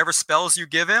plus whatever spells you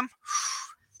give him,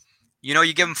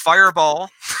 you give him Fireball.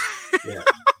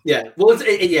 Yeah. Well,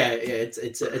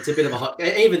 it's a bit of a hot.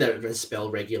 Even though the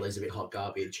spell regular is a bit hot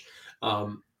garbage.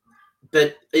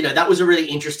 But that was a really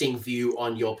interesting view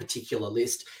on your particular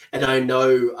list. And I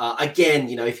know, again,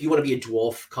 if you want to be a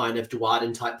dwarf kind of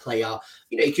Duarden type player,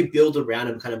 you can build around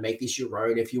and kind of make this your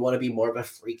own. If you want to be more of a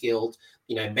free guild,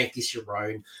 make this your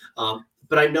own.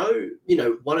 But I know,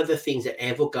 one of the things that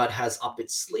Anvilgard has up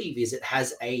its sleeve is it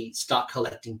has a start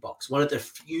collecting box. One of the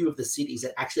few of the cities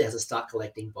that actually has a start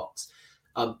collecting box.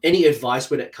 Any advice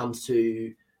when it comes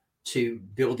to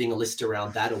building a list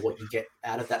around that or what you get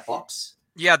out of that box?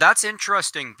 Yeah, that's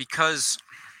interesting because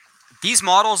these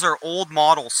models are old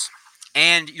models,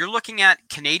 and you're looking at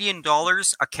Canadian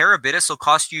dollars. A Carabitus will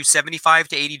cost you $75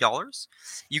 to $80.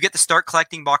 You get the start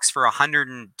collecting box for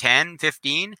 $110,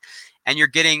 $15, and you're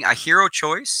getting a hero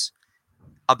choice,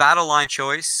 a battle line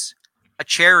choice, a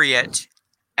chariot,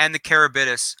 and the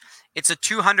Carabitus. It's a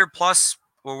 200 plus.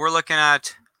 Well, we're looking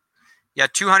at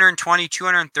 $220,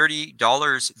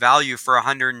 $230 value for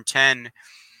 110.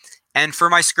 And for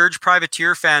my Scourge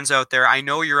Privateer fans out there, I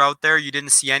know you're out there. You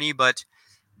didn't see any, but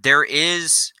there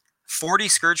is 40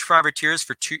 Scourge Privateers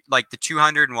for the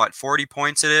 240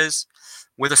 points it is,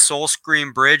 with a Soul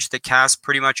Scream Bridge that casts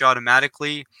pretty much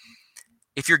automatically.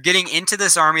 If you're getting into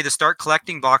this army, the start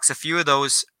collecting box, a few of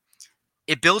those,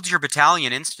 it builds your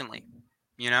battalion instantly.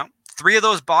 3 of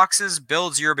those boxes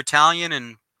builds your battalion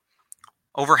and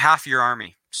over half your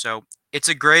army. So it's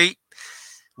a great.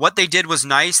 What they did was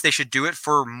nice. They should do it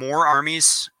for more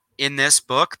armies in this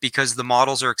book because the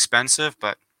models are expensive.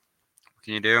 But what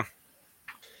can you do?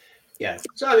 Yeah.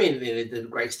 So I mean, the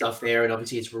great stuff there, and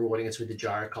obviously it's rewarding us with the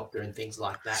gyrocopter and things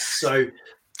like that. So,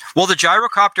 well, the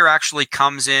gyrocopter actually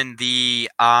comes in the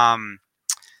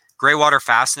Greywater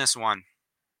Fastness one.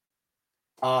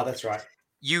 Oh, that's right.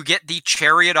 You get the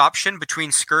chariot option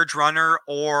between Scourge Runner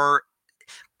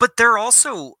but they're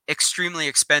also extremely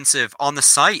expensive on the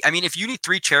site. I mean, if you need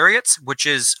 3 chariots, which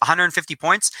is 150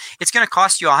 points, it's going to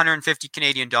cost you 150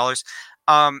 Canadian dollars.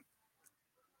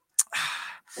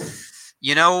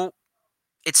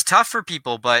 It's tough for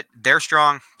people, but they're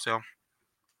strong. So,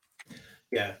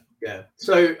 yeah.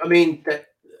 So, I mean,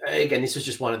 again, this was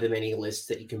just one of the many lists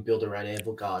that you can build around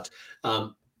Anvilgard.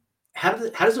 How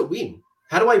does it win?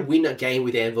 How do I win a game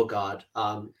with Anvilgard?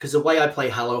 Because the way I play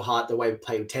Halo Heart, the way we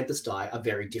play with Tempest Die are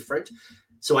very different.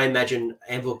 So I imagine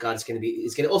Anvilgard is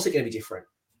also going to be different.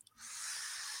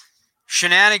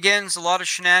 Shenanigans, a lot of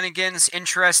shenanigans,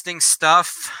 interesting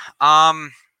stuff.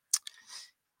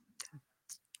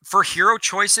 For hero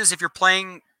choices, if you're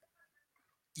playing,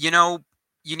 you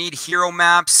need hero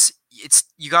maps.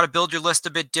 You got to build your list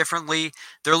a bit differently.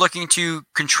 They're looking to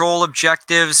control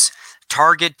objectives,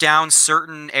 target down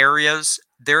certain areas.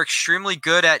 They're extremely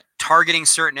good at targeting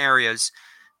certain areas,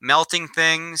 melting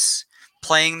things,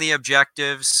 playing the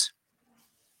objectives,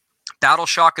 battle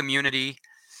shock immunity.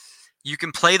 You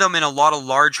can play them in a lot of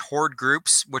large horde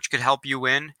groups, which could help you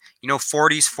win.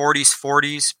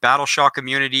 40s, battle shock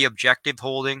immunity, objective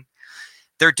holding.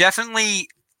 They're definitely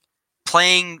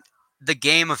playing the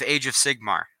game of Age of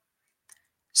Sigmar.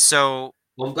 So,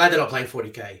 well, I'm glad they're not playing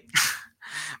 40K.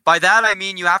 By that, I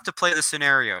mean you have to play the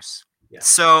scenarios. Yeah.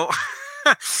 So,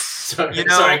 sorry,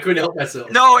 I couldn't help myself.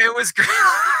 No, it was great.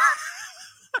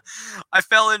 I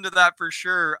fell into that for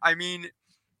sure. I mean,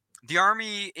 the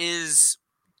army is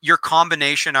your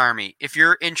combination army. If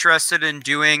you're interested in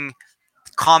doing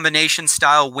combination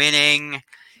style winning,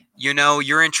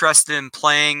 you're interested in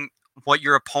playing what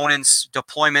your opponent's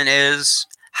deployment is,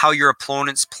 how your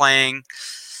opponent's playing.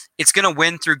 It's going to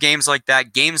win through games like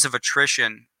that, games of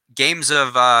attrition, games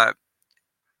of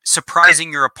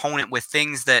surprising your opponent with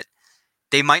things that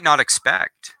they might not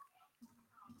expect.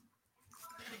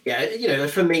 Yeah,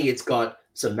 for me, it's got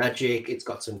some magic, it's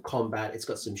got some combat, it's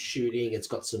got some shooting, it's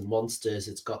got some monsters,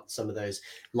 it's got some of those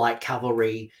light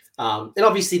cavalry. And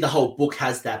obviously the whole book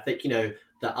has that, but,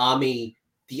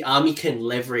 the army can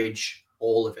leverage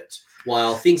all of it.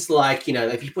 While things like,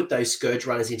 if you put those Scourge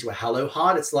Runners into a Halo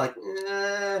Heart, it's like,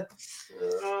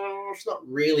 it's not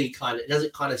really it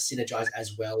doesn't kind of synergize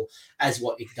as well as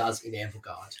what it does in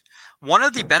Anvilgard. One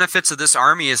of the benefits of this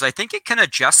army is I think it can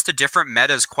adjust to different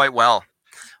metas quite well,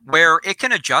 where it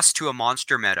can adjust to a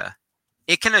monster meta.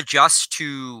 It can adjust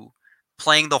to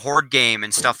playing the horde game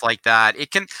and stuff like that.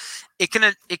 It can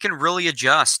really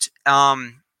adjust.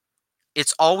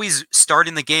 It's always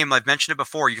starting the game. I've mentioned it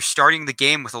before. You're starting the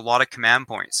game with a lot of command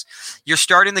points. You're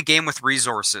starting the game with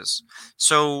resources.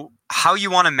 So how you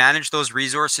want to manage those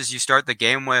resources you start the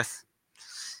game with,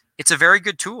 it's a very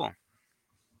good tool.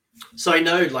 So I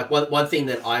know, like, one thing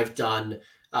that I've done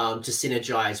to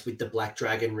synergize with the Black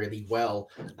Dragon really well,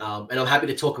 and I'm happy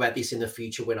to talk about this in the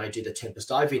future when I do the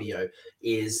Tempest Eye video,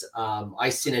 is I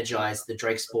synergize the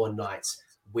Drakespawn Knights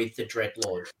with the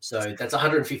Dreadlord. So that's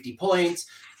 150 points.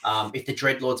 If the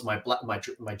Dreadlord's my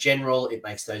general, it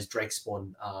makes those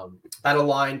Drakespawn battle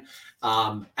line,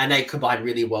 and they combine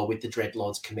really well with the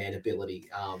Dreadlord's command ability.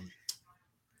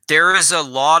 There is a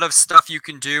lot of stuff you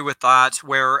can do with that,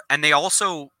 and they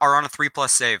also are on a 3+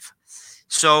 save.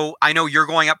 So I know you're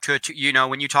going up to it.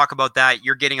 When you talk about that,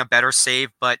 you're getting a better save,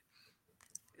 but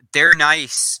they're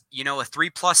nice. A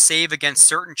 3+ save against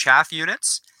certain chaff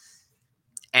units,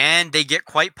 and they get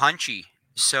quite punchy.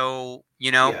 So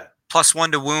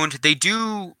 +1 to wound. They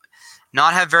do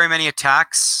not have very many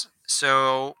attacks,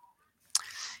 so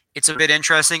it's a bit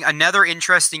interesting. Another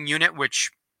interesting unit,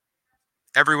 which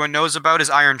everyone knows about, is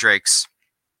Iron Drakes.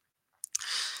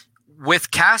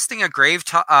 With casting a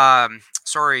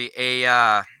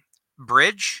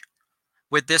bridge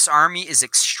with this army is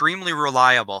extremely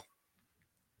reliable.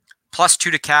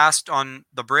 +2 to cast on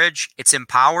the bridge. It's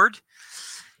empowered.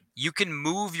 You can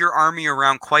move your army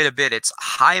around quite a bit. It's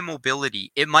high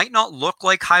mobility. It might not look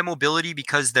like high mobility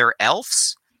because they're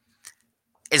elves,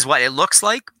 is what it looks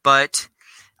like, but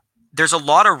there's a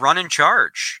lot of run and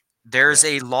charge. There's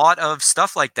a lot of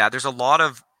stuff like that. There's a lot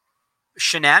of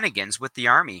shenanigans with the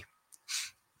army.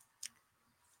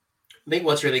 I think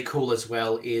what's really cool as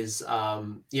well is,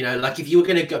 like if you were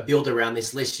going to build around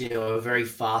this list, a very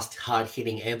fast,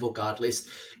 hard-hitting Anvilgard list,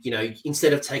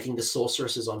 instead of taking the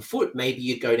sorceresses on foot, maybe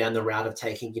you'd go down the route of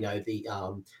taking,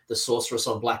 the sorceress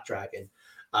on Black Dragon,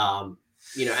 and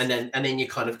then you're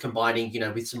kind of combining,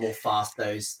 with some more fast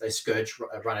those Scourge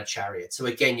runner chariots. So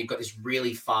again, you've got this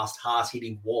really fast,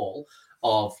 hard-hitting wall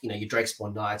of, your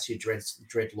Drakespawn Knights, your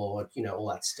Dreadlord, all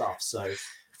that stuff. So.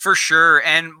 For sure.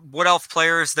 And Wood Elf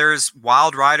players, there's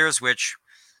Wild Riders, which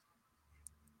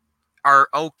are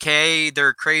okay.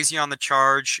 They're crazy on the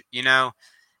charge.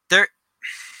 They're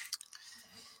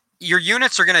your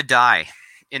units are going to die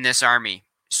in this army.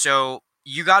 So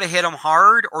you got to hit them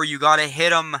hard, or you got to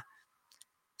hit them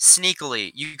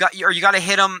sneakily. You got to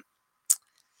hit them.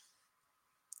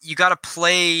 You got to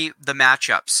play the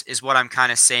matchups is what I'm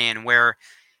kind of saying, where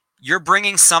you're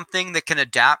bringing something that can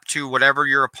adapt to whatever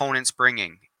your opponent's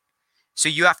bringing. So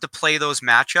you have to play those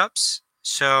matchups.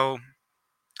 So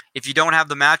if you don't have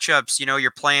the matchups,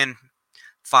 you're playing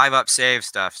 5-up save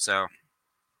stuff. So,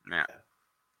 yeah.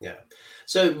 Yeah.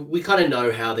 So we kind of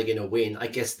know how they're going to win. I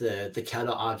guess the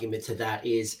counter argument to that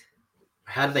is,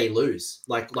 how do they lose?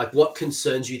 Like what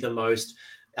concerns you the most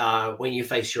when you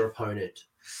face your opponent?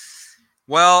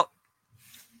 Well,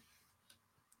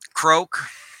 Croak.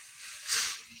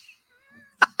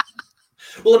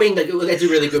 Well, I mean, that's a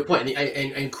really good point.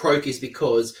 And Croak is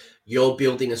because you're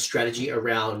building a strategy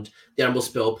around the Umbral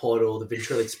Spell Portal, the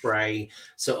Ventriloquic Spray.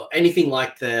 So anything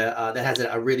like that has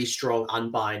a really strong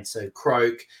unbind. So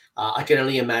Croak, I can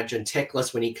only imagine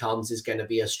Techless when he comes is going to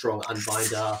be a strong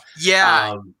unbinder.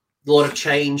 Yeah. Lord of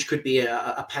Change could be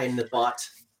a pain in the butt.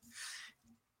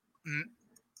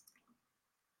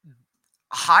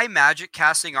 High magic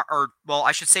casting, or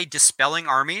I should say dispelling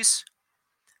armies,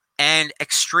 and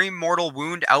extreme mortal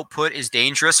wound output is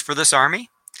dangerous for this army.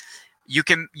 You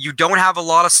don't have a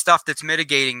lot of stuff that's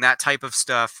mitigating that type of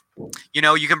stuff.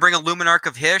 You can bring a Luminarch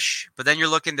of Hish, but then you're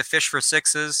looking to fish for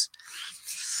 6s.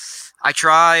 I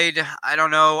tried. I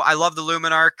don't know. I love the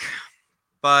Luminarch,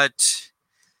 but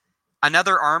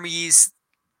another armies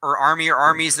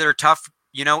that are tough,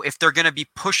 if they're going to be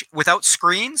pushed without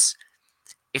screens,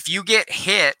 if you get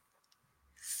hit,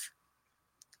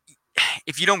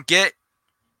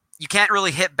 you can't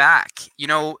really hit back.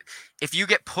 If you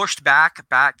get pushed back,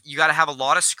 you got to have a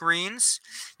lot of screens.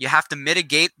 You have to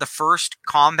mitigate the first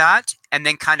combat and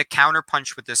then kind of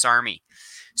counterpunch with this army.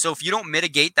 So if you don't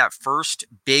mitigate that first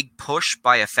big push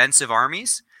by offensive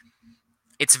armies,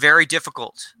 it's very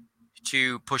difficult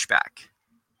to push back.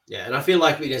 Yeah, and I feel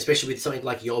like, especially with something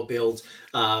like your build,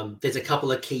 there's a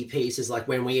couple of key pieces. Like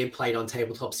when we played on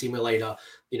Tabletop Simulator,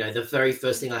 the very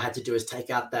first thing I had to do is take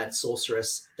out that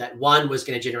sorceress. That one was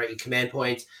going to generate your command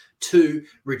points. 2,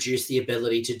 reduce the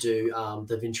ability to do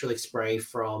the Ventriloquic Spray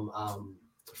from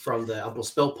the Umbral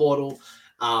Spell Portal.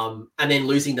 And then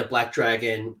losing the Black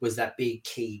Dragon was that big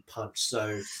key punch.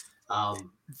 So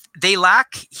they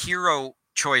lack hero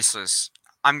choices.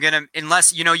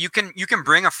 Unless you can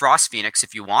bring a Frost Phoenix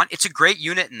if you want. It's a great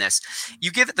unit in this.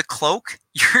 You give it the cloak,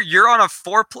 you're on a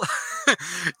 4+.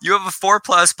 You have a 4+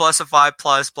 plus a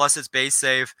 5+ plus its base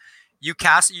save. You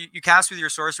cast with your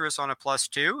sorceress on a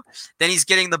 +2. Then he's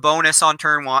getting the bonus on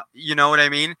turn 1. You know what I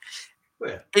mean?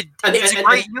 Yeah. It's a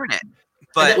great unit.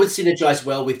 But that would synergize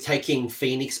well with taking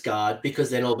Phoenix Guard, because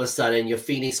then all of a sudden your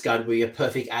Phoenix Guard would be a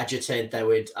perfect adjutant. They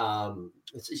would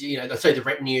so the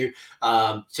retinue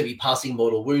to be passing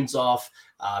mortal wounds off,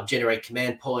 generate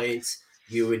command points.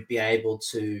 You would be able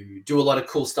to do a lot of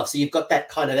cool stuff. So you've got that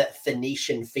kind of that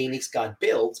Phoenician Phoenix Guard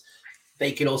build that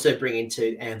you can also bring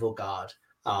into Anvilgard.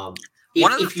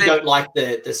 If you don't like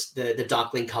the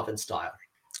Darkling Coven style.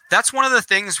 That's one of the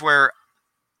things where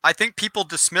I think people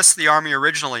dismissed the army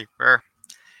originally, where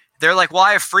they're like, well,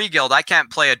 I have Free Guild. I can't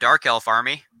play a Dark Elf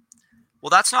army.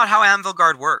 Well, that's not how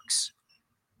Anvilgard works.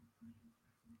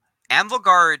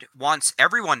 Anvilgard wants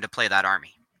everyone to play that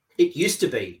army. It used to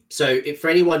be. So for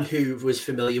anyone who was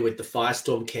familiar with the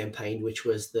Firestorm campaign, which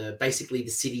was basically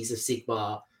the Cities of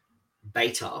Sigmar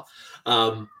beta,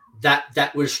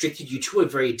 that restricted you to a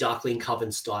very Darkling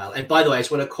Coven style. And by the way, I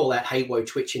just want to call out Heywo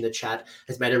Twitch in the chat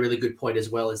has made a really good point as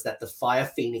well, is that the Fire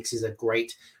Phoenix is a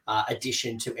great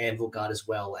addition to Anvilgard as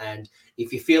well. And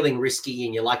if you're feeling risky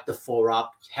and you like the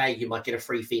 4-up, hey, you might get a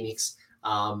free Phoenix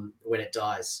when it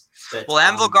dies. But,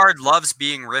 Anvilgard loves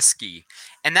being risky.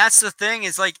 And that's the thing,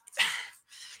 is like,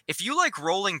 if you like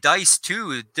rolling dice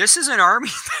too, this is an army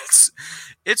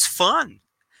it's fun.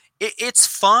 It's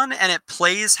fun, and it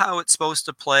plays how it's supposed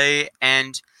to play,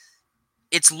 and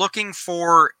it's looking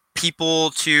for people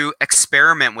to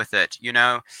experiment with it,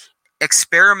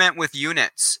 experiment with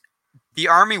units. The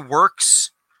army works.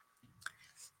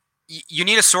 you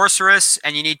need a sorceress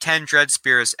and you need 10 dread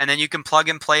spears, and then you can plug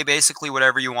and play basically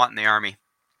whatever you want in the army.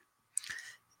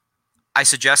 I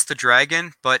suggest the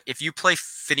dragon, but if you play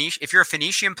if you're a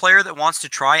Phoenician player that wants to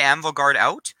try Anvilgard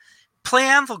out, play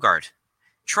Anvilgard.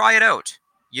 Try it out.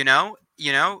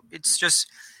 It's just,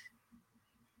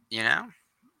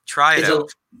 try it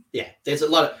out. There's a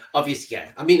lot of obviously.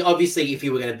 Yeah, I mean, obviously, if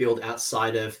you were going to build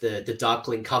outside of the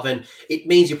Darkling Coven, it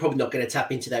means you're probably not going to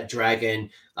tap into that dragon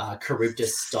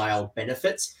Charybdis style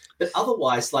benefits. But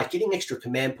otherwise, like getting extra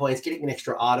command points, getting an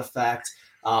extra artifact,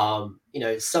 some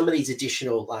of these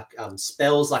additional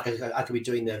spells, like I could be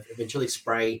doing the Ventrilic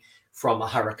Spray from a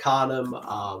Hurricanum.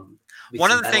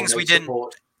 One of the things we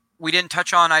didn't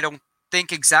touch on, I don't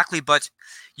think exactly, but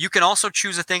you can also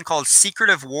choose a thing called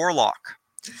Secretive Warlock,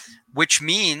 which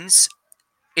means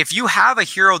if you have a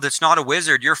hero that's not a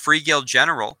wizard, you're Free Guild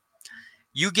General,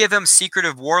 you give him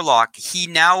Secretive Warlock, he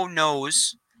now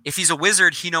knows, if he's a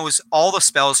wizard, he knows all the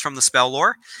spells from the spell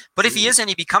lore, but if he isn't,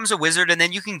 he becomes a wizard, and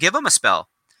then you can give him a spell.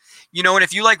 And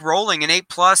if you like rolling an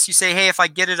 8+, you say, hey, if I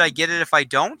get it, I get it. If I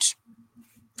don't,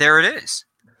 there it is.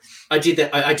 I did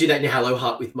that. I do that in Hello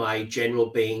Heart with my general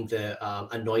being the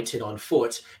Anointed on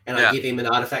foot, and I give him an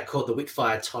artifact called the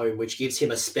Wickfire Tome, which gives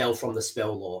him a spell from the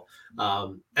spell lore.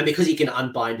 And because he can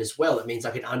unbind as well, it means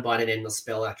I can unbind an endless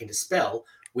spell I can dispel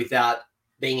without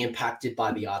being impacted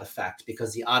by the artifact,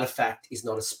 because the artifact is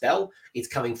not a spell; it's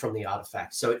coming from the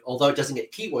artifact. So although it doesn't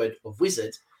get keyword of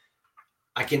wizard,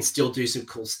 I can still do some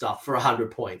cool stuff for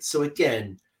 100 points. So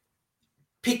again,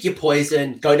 pick your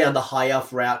poison, go down the High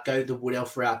Elf route, go the Wood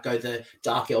Elf route, go the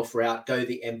Dark Elf route, go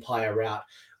the Empire route.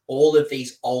 All of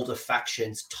these older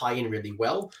factions tie in really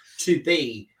well to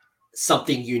be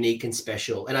something unique and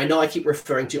special. And I know I keep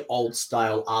referring to old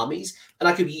style armies, and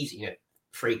I could be using it,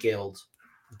 Free Guild,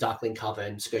 Darkling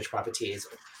Coven, Scourge Privateers,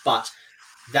 but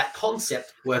that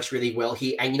concept works really well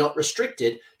here, and you're not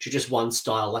restricted to just one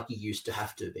style like you used to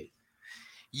have to be.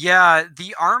 Yeah,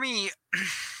 the army,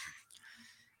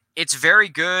 it's very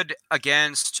good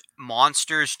against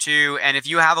monsters too. And if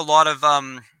you have a lot of,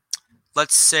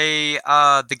 let's say,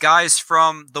 the guys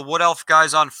from the Wood Elf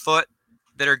guys on foot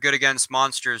that are good against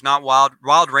monsters, not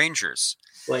wild rangers.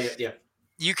 Well, yeah.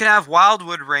 You can have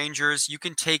Wildwood Rangers. You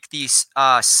can take the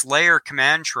Slayer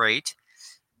command trait,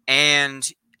 and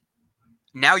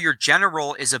now your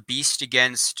general is a beast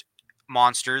against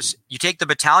monsters. You take the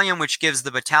battalion, which gives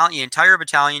the entire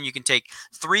battalion, you can take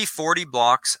 340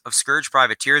 blocks of Scourge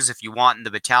Privateers if you want in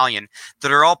the battalion,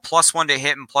 that are all +1 to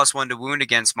hit and +1 to wound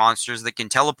against monsters, that can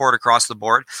teleport across the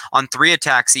board on 3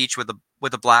 attacks each with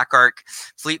a Black Arc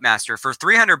Fleetmaster. For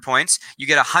 300 points, you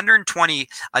get 120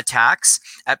 attacks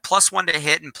at +1 to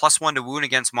hit and +1 to wound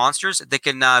against monsters that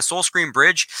can Soul Scream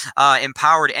Bridge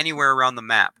empowered anywhere around the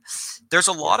map. There's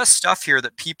a lot of stuff here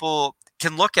that people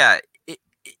can look at.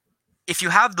 If you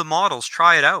have the models,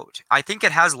 try it out. I think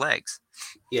it has legs.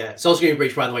 Yeah, Soul Scream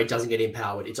Breach, by the way, doesn't get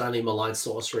empowered. It's only malign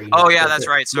sorcery. Oh, yeah, that's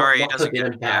right. Sorry, it doesn't get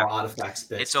empower artifacts.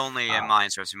 But, it's only a malign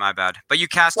sorcery. My bad. But you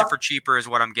cast it for cheaper, is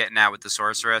what I'm getting at with the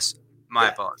sorceress. My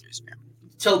apologies. Yeah.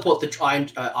 Teleport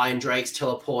the Iron Drakes.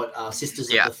 Teleport Sisters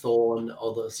of the Thorn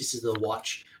or the Sisters of the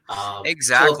Watch.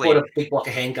 Exactly. Teleport a big block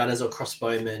of handgunners or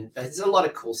crossbowmen. There's a lot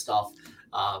of cool stuff.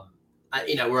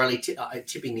 We're only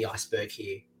tipping the iceberg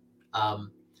here.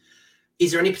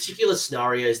 Is there any particular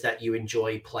scenarios that you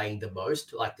enjoy playing the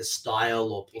most, like the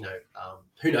style, or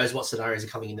who knows what scenarios are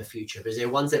coming in the future? But is there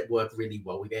ones that work really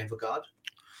well with Anvilgard?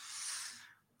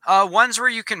 Ones where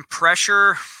you can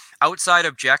pressure outside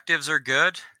objectives are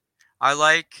good. I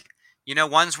like,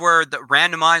 ones where the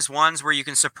randomized ones where you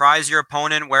can surprise your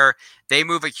opponent, where they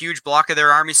move a huge block of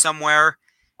their army somewhere,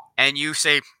 and you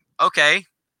say, okay,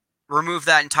 remove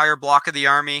that entire block of the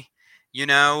army.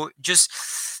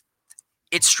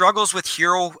 It struggles with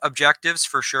hero objectives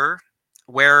for sure,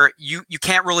 where you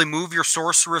can't really move your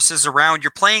sorceresses around.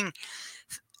 You're playing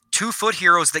 2-foot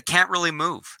heroes that can't really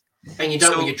move. And you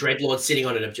don't want your Dreadlord sitting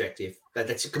on an objective.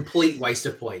 That's a complete waste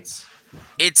of points.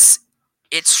 It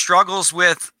struggles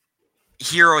with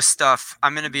hero stuff,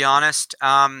 I'm going to be honest.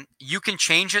 You can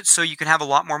change it so you can have a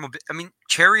lot more mobility.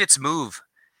 Chariots move.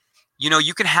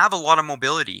 You can have a lot of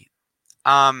mobility.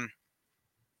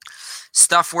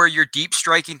 Stuff where you're deep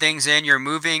striking things in, you're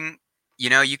moving,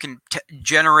 you can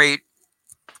generate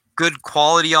good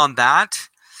quality on that.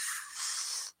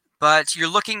 But you're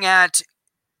looking at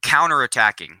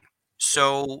counterattacking.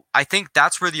 So I think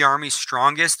that's where the army's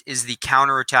strongest, is the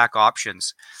counterattack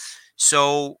options.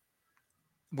 So,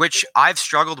 which I've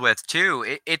struggled with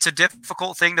too. It's a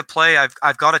difficult thing to play.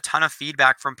 I've got a ton of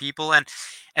feedback from people.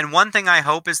 And one thing I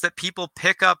hope is that people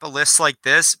pick up a list like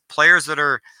this, players that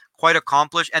are quite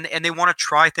accomplished, and they want to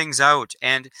try things out.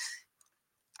 And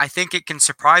I think it can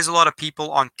surprise a lot of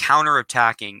people on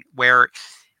counterattacking, where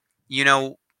you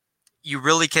know you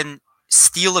really can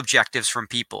steal objectives from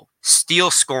people,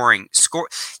 steal scoring, score.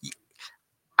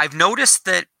 I've noticed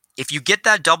that if you get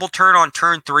that double turn on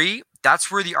turn 3,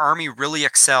 that's where the army really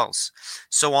excels.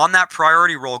 So on that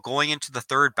priority roll going into the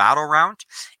third battle round,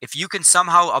 if you can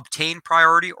somehow obtain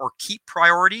priority or keep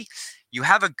priority, you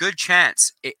have a good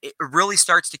chance. It really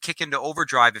starts to kick into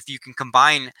overdrive if you can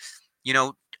combine,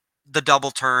 the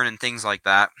double turn and things like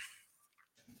that.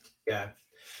 Yeah.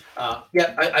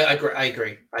 Yeah, I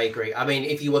agree. I agree. I mean,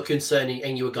 if you were concerned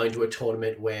and you were going to a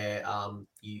tournament where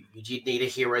you did need a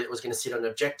hero that was going to sit on an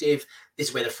objective, this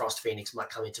is where the Frost Phoenix might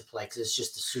come into play because it's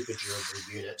just a super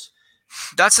durable unit.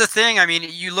 That's the thing. I mean,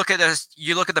 you look at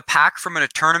the pack from a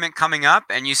tournament coming up,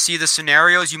 and you see the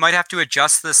scenarios. You might have to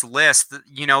adjust this list.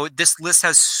 This list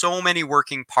has so many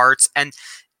working parts, and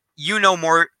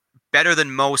more better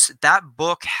than most. That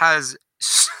book has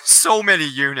so many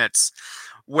units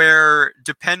where,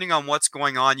 depending on what's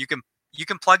going on, you can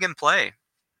plug and play.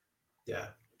 Yeah.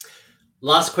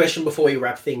 Last question before we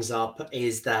wrap things up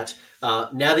is that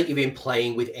now that you've been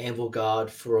playing with Anvilgard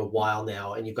for a while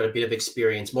now and you've got a bit of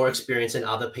experience, more experience than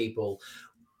other people,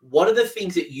 what are the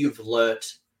things that you've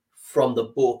learnt from the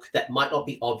book that might not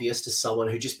be obvious to someone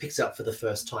who just picks it up for the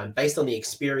first time, based on the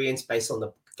experience, based on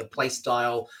the play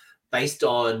style, based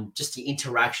on just the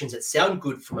interactions that sound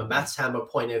good from a maths hammer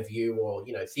point of view or,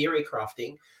 theory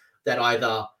crafting, that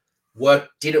either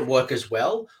didn't work as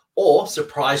well or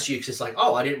surprised you because it's like,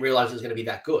 oh, I didn't realize it was going to be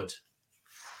that good?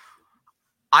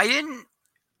 I didn't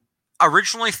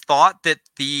originally thought that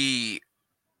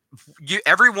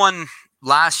everyone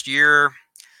last year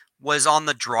was on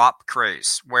the drop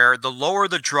craze, where the lower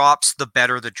the drops, the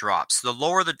better the drops.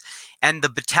 And the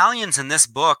battalions in this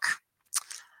book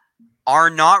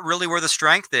are not really where the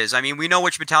strength is. I mean, we know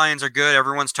which battalions are good.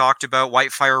 Everyone's talked about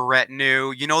Whitefire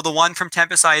Retinue. The one from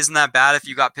Tempest Eye isn't that bad if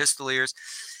you got Pistoliers.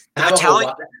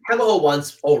 Hammerhall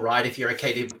one's all right if you're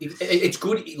okay. It's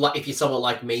good if you're someone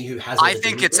like me who hasn't. I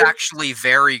think it's actually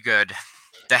very good.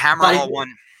 The Hammerhall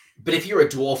one. But if you're a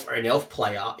dwarf or an elf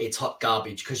player, it's hot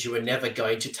garbage because you are never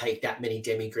going to take that many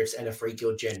demigriffs and a free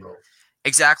guild general.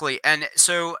 Exactly. And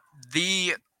so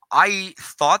I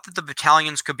thought that the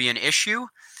battalions could be an issue,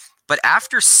 but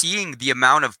after seeing the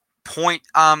amount of points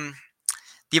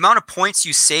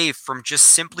you save from just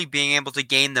simply being able to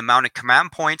gain the amount of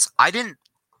command points, I didn't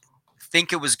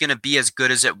think it was going to be as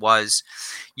good as it was.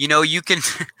 You can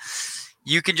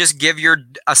just give your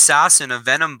assassin a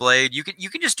venom blade. You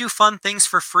can just do fun things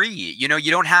for free. You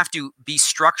don't have to be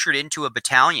structured into a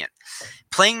battalion.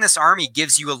 Playing this army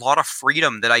gives you a lot of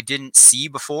freedom that I didn't see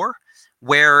before,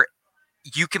 where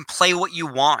you can play what you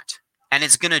want and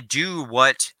it's going to do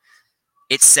what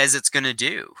it says it's going to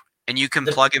do, and you can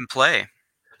plug and play.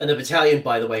 And the battalion,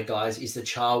 by the way, guys, is the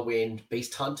Charwind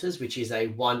Beast Hunters, which is a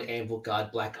 1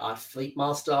 Anvilgard Black Art Fleet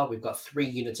Master. We've got 3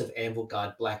 units of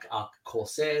Anvilgard Black Arc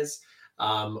Corsairs.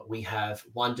 We have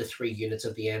 1 to 3 units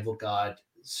of the Anvilgard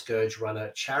Scourge Runner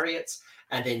Chariots,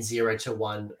 and then 0 to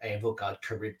 1 Anvilgard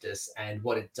Charybdis. And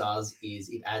what it does is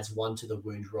it adds 1 to the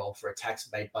wound roll for attacks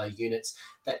made by units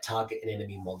that target an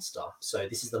enemy monster. So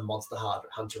this is the Monster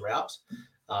Hunter route.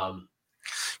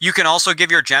 You can also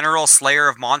give your general Slayer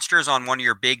of Monsters on one of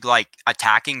your big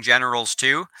attacking generals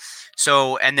too.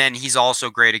 So, and then he's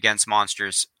also great against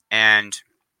monsters. And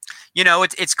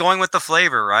it's going with the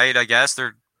flavor, right? I guess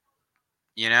but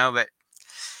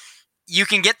you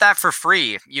can get that for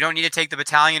free. You don't need to take the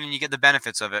battalion and you get the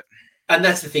benefits of it. And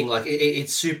that's the thing,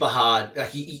 it's super hard.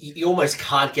 You almost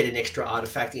can't get an extra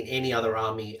artifact in any other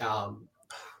army.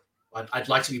 I'd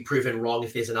like to be proven wrong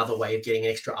if there's another way of getting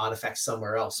an extra artifact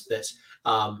somewhere else. But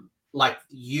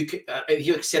if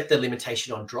you accept the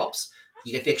limitation on drops,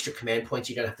 you get the extra command points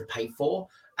you don't have to pay for,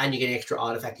 and you get an extra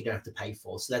artifact you don't have to pay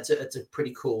for. So that's a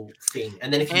pretty cool thing.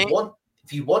 And then if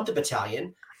you want the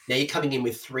battalion, now you're coming in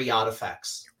with 3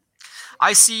 artifacts.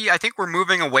 I think we're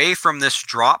moving away from this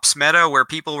drops meta where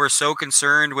people were so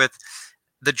concerned with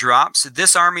the drops.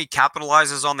 This army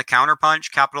capitalizes on the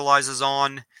counterpunch, capitalizes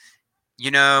on,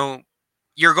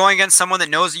 you're going against someone that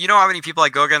knows, how many people I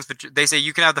go against, but they say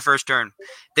you can have the first turn.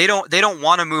 They don't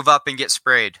want to move up and get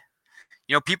sprayed.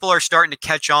 People are starting to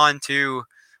catch on to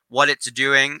what it's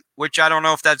doing, which I don't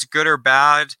know if that's good or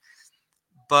bad,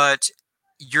 but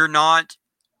you're not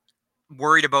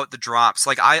worried about the drops.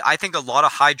 I think a lot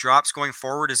of high drops going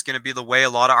forward is going to be the way a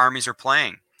lot of armies are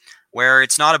playing, where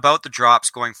it's not about the drops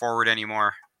going forward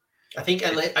anymore. I think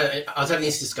I was having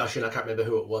this discussion, I can't remember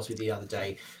who it was with the other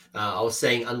day. I was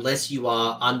saying unless you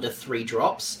are under 3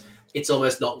 drops, it's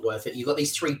almost not worth it. You've got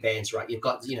these 3 bands, right? You've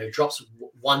got, drops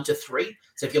 1 to 3.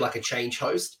 So if you're like a change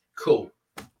host, cool.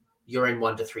 you're in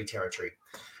 1 to 3 territory.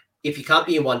 If you can't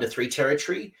be in 1 to 3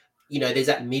 territory, there's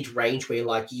that mid-range where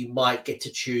like you might get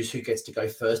to choose who gets to go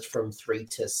first from 3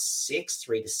 to 6,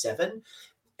 3 to 7.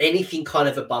 Anything kind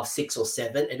of above 6 or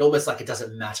 7, it almost like it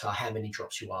doesn't matter how many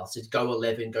drops you are. So go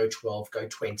 11, go 12, go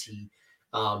 20.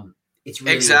 It's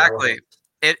really exactly.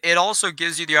 irrelevant. It also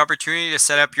gives you the opportunity to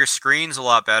set up your screens a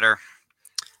lot better.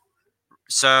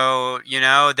 So,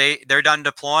 they're done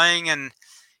deploying and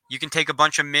you can take a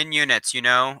bunch of min units,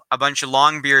 a bunch of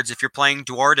Longbeards if you're playing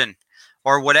Dwarden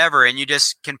or whatever, and you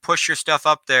just can push your stuff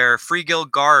up there. Free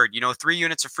Guild Guard, 3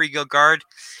 units of Free Guild Guard.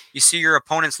 You see your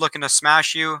opponent's looking to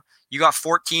smash you. You got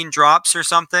 14 drops or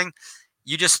something.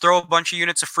 You just throw a bunch of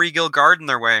units of Free Guild Guard in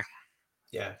their way.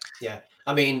 Yeah.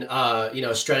 I mean,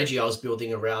 a strategy I was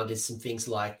building around is some things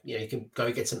like, you can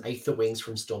go get some Aether Wings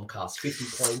from Stormcast,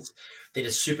 50 points. They're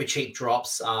just super cheap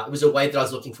drops. It was a way that I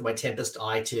was looking for my Tempest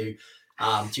Eye to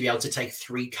be able to take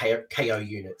 3 KO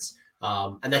units.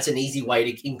 And that's an easy way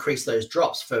to increase those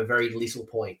drops for very little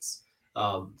points.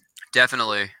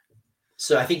 Definitely.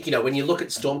 So I think, when you look at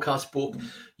Stormcast book,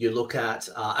 you look at,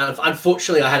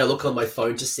 unfortunately, I had a look on my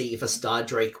phone to see if a Star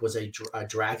Drake was a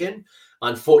dragon.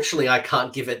 Unfortunately, I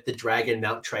can't give it the dragon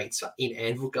mount traits in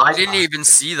Anvilgard. I didn't even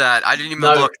see that. I didn't even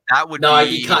look. That would no, be...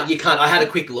 you can't. I had a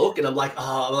quick look and I'm like,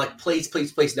 please,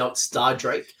 no, it's Star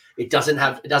Drake. It doesn't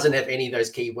have any of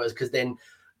those keywords, because then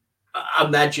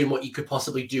imagine what you could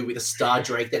possibly do with a Star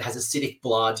Drake that has acidic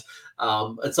blood.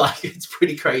 It's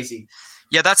pretty crazy.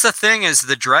 Yeah, that's the thing, is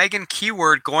the dragon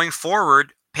keyword going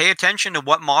forward. Pay attention to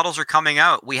what models are coming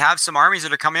out. We have some armies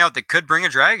that are coming out that could bring a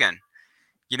dragon.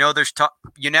 You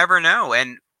never know.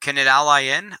 And can it ally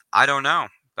in? I don't know.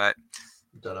 But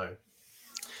don't know.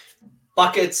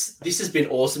 Buckets, this has been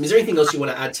awesome. Is there anything else you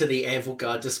want to add to the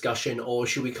Anvilgard discussion, or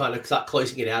should we kind of start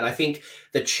closing it out? I think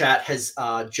the chat has,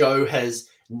 Joe has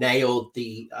nailed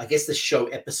the show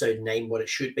episode name, what it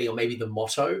should be, or maybe the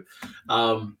motto.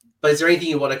 But is there anything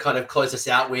you want to kind of close us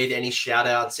out with? Any shout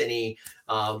outs? Any,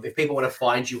 if people want to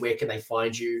find you, where can they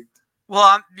find you?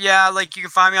 Well, yeah, like you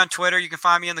can find me on Twitter. You can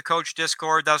find me in the coach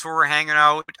Discord. That's where we're hanging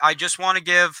out. I just want to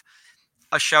give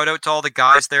a shout out to all the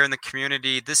guys there in the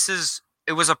community.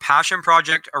 It was a passion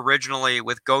project originally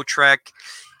with Go Trek.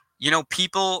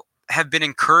 People have been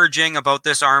encouraging about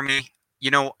this army.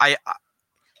 I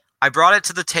brought it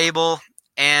to the table,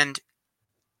 and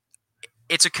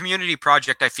it's a community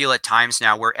project, I feel, at times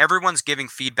now, where everyone's giving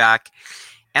feedback.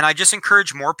 And I just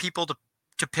encourage more people to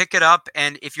pick it up.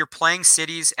 And if you're playing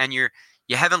cities and you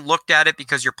haven't looked at it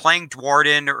because you're playing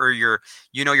Dwarden, or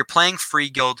you're playing Free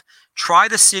Guild, try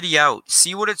the city out,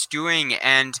 see what it's doing,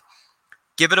 and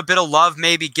give it a bit of love.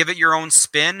 Maybe give it your own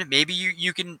spin. Maybe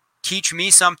you can teach me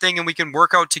something and we can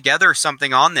work out together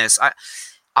something on this.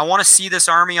 I want to see this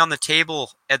army on the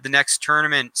table at the next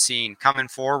tournament scene coming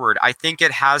forward. I think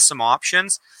it has some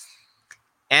options.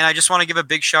 And I just want to give a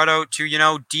big shout out to,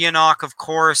 Dianok, of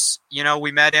course.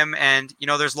 We met him, and,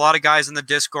 there's a lot of guys in the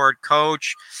Discord.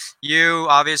 Coach, you,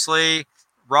 obviously,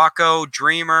 Rocco,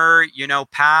 Dreamer,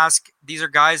 Pask. These are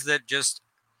guys that just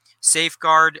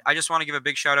Safeguard. I just want to give a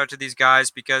big shout out to these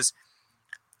guys, because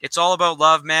it's all about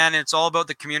love, man. And it's all about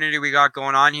the community we got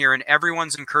going on here, and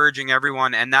everyone's encouraging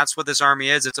everyone. And that's what this army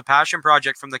is. It's a passion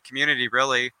project from the community,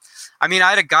 really. I mean,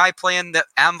 I had a guy playing the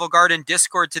Anvilgard in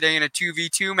Discord today in a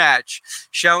 2v2 match,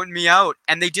 shouting me out,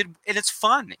 and it's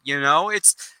fun.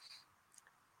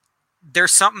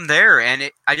 There's something there,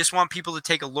 and I just want people to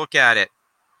take a look at it.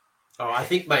 Oh, I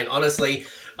think, mate, honestly,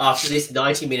 after this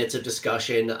 90 minutes of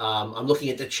discussion, I'm looking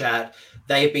at the chat.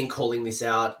 They have been calling this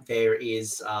out. There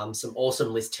is some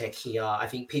awesome list tech here. I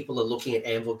think people are looking at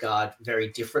Anvilgard very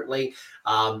differently.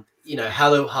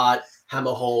 Hello Heart,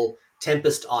 Hammerhall,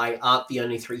 Tempest Eye aren't the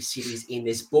only 3 cities in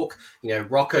this book.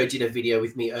 Rocco did a video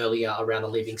with me earlier around a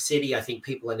living city. I think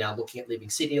people are now looking at living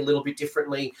city a little bit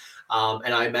differently.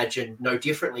 And I imagine no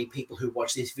differently, people who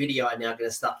watch this video are now going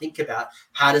to start thinking about,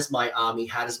 how does my army,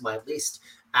 how does my list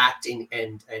act and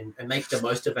make the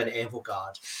most of an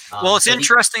Anvilgard? Well, it's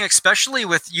interesting, especially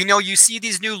with, you see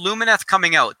these new Lumineth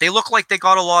coming out. They look like they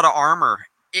got a lot of armor.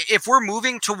 If we're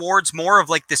moving towards more of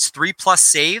like this 3+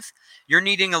 save, you're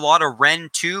needing a lot of Ren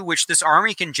 2, which this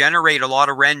army can generate a lot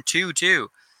of Ren 2 too,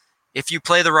 if you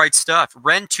play the right stuff.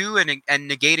 Ren 2 and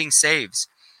negating saves.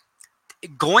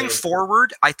 Going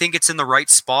forward, I think it's in the right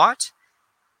spot.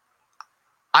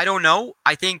 I don't know.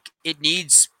 I think it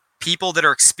needs people that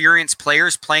are experienced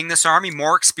players playing this army,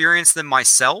 more experienced than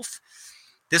myself.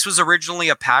 This was originally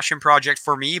a passion project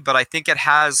for me, but I think it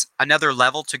has another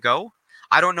level to go.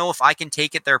 I don't know if I can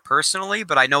take it there personally,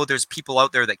 but I know there's people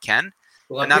out there that can.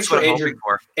 Well, and that's what I'm hoping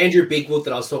for. Andrew Bigwood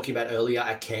that I was talking about earlier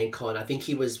at CanCon, I think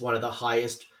he was one of the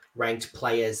highest ranked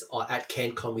players at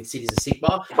CanCon with Cities of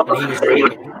Sigmar,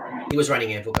 and he was running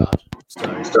Anvilgard. So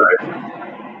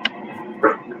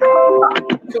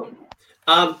cool.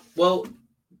 Well,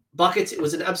 Bucket, it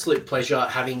was an absolute pleasure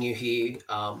having you here.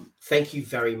 Thank you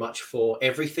very much for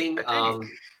everything.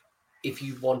 If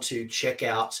you want to check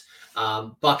out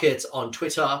Bucket on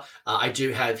Twitter, I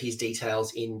do have his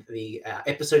details in the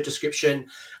episode description.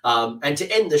 And to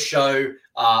end the show,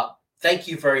 thank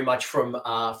you very much from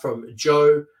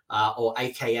Joe, or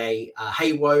AKA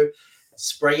Haywo.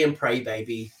 Spray and pray,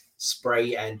 baby.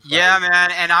 Spray and pray. Yeah,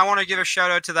 man. And I want to give a shout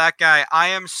out to that guy. I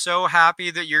am so happy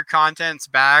that your content's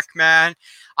back, man.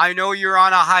 I know you're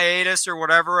on a hiatus or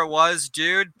whatever it was,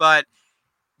 dude, but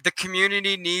the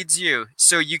community needs you.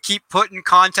 So you keep putting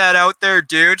content out there,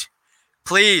 dude.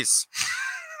 Please.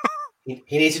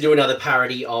 He needs to do another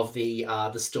parody of the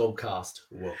Stormcast.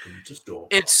 Welcome to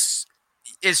Stormcast.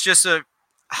 It's just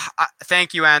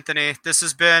thank you, Anthony.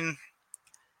 It's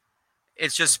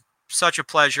just such a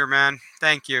pleasure, man.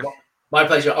 Thank you. My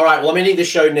pleasure. All right. Well, I'm ending the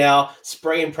show now.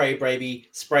 Spray and pray, baby.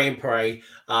 Spray and pray.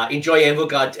 Enjoy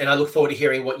Anvilgard, and I look forward to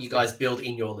hearing what you guys build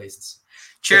in your lists.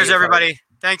 Cheers, everybody.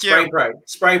 Thank you. Spray and pray.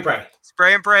 Spray and pray.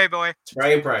 Spray and pray, boy.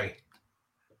 Spray and pray.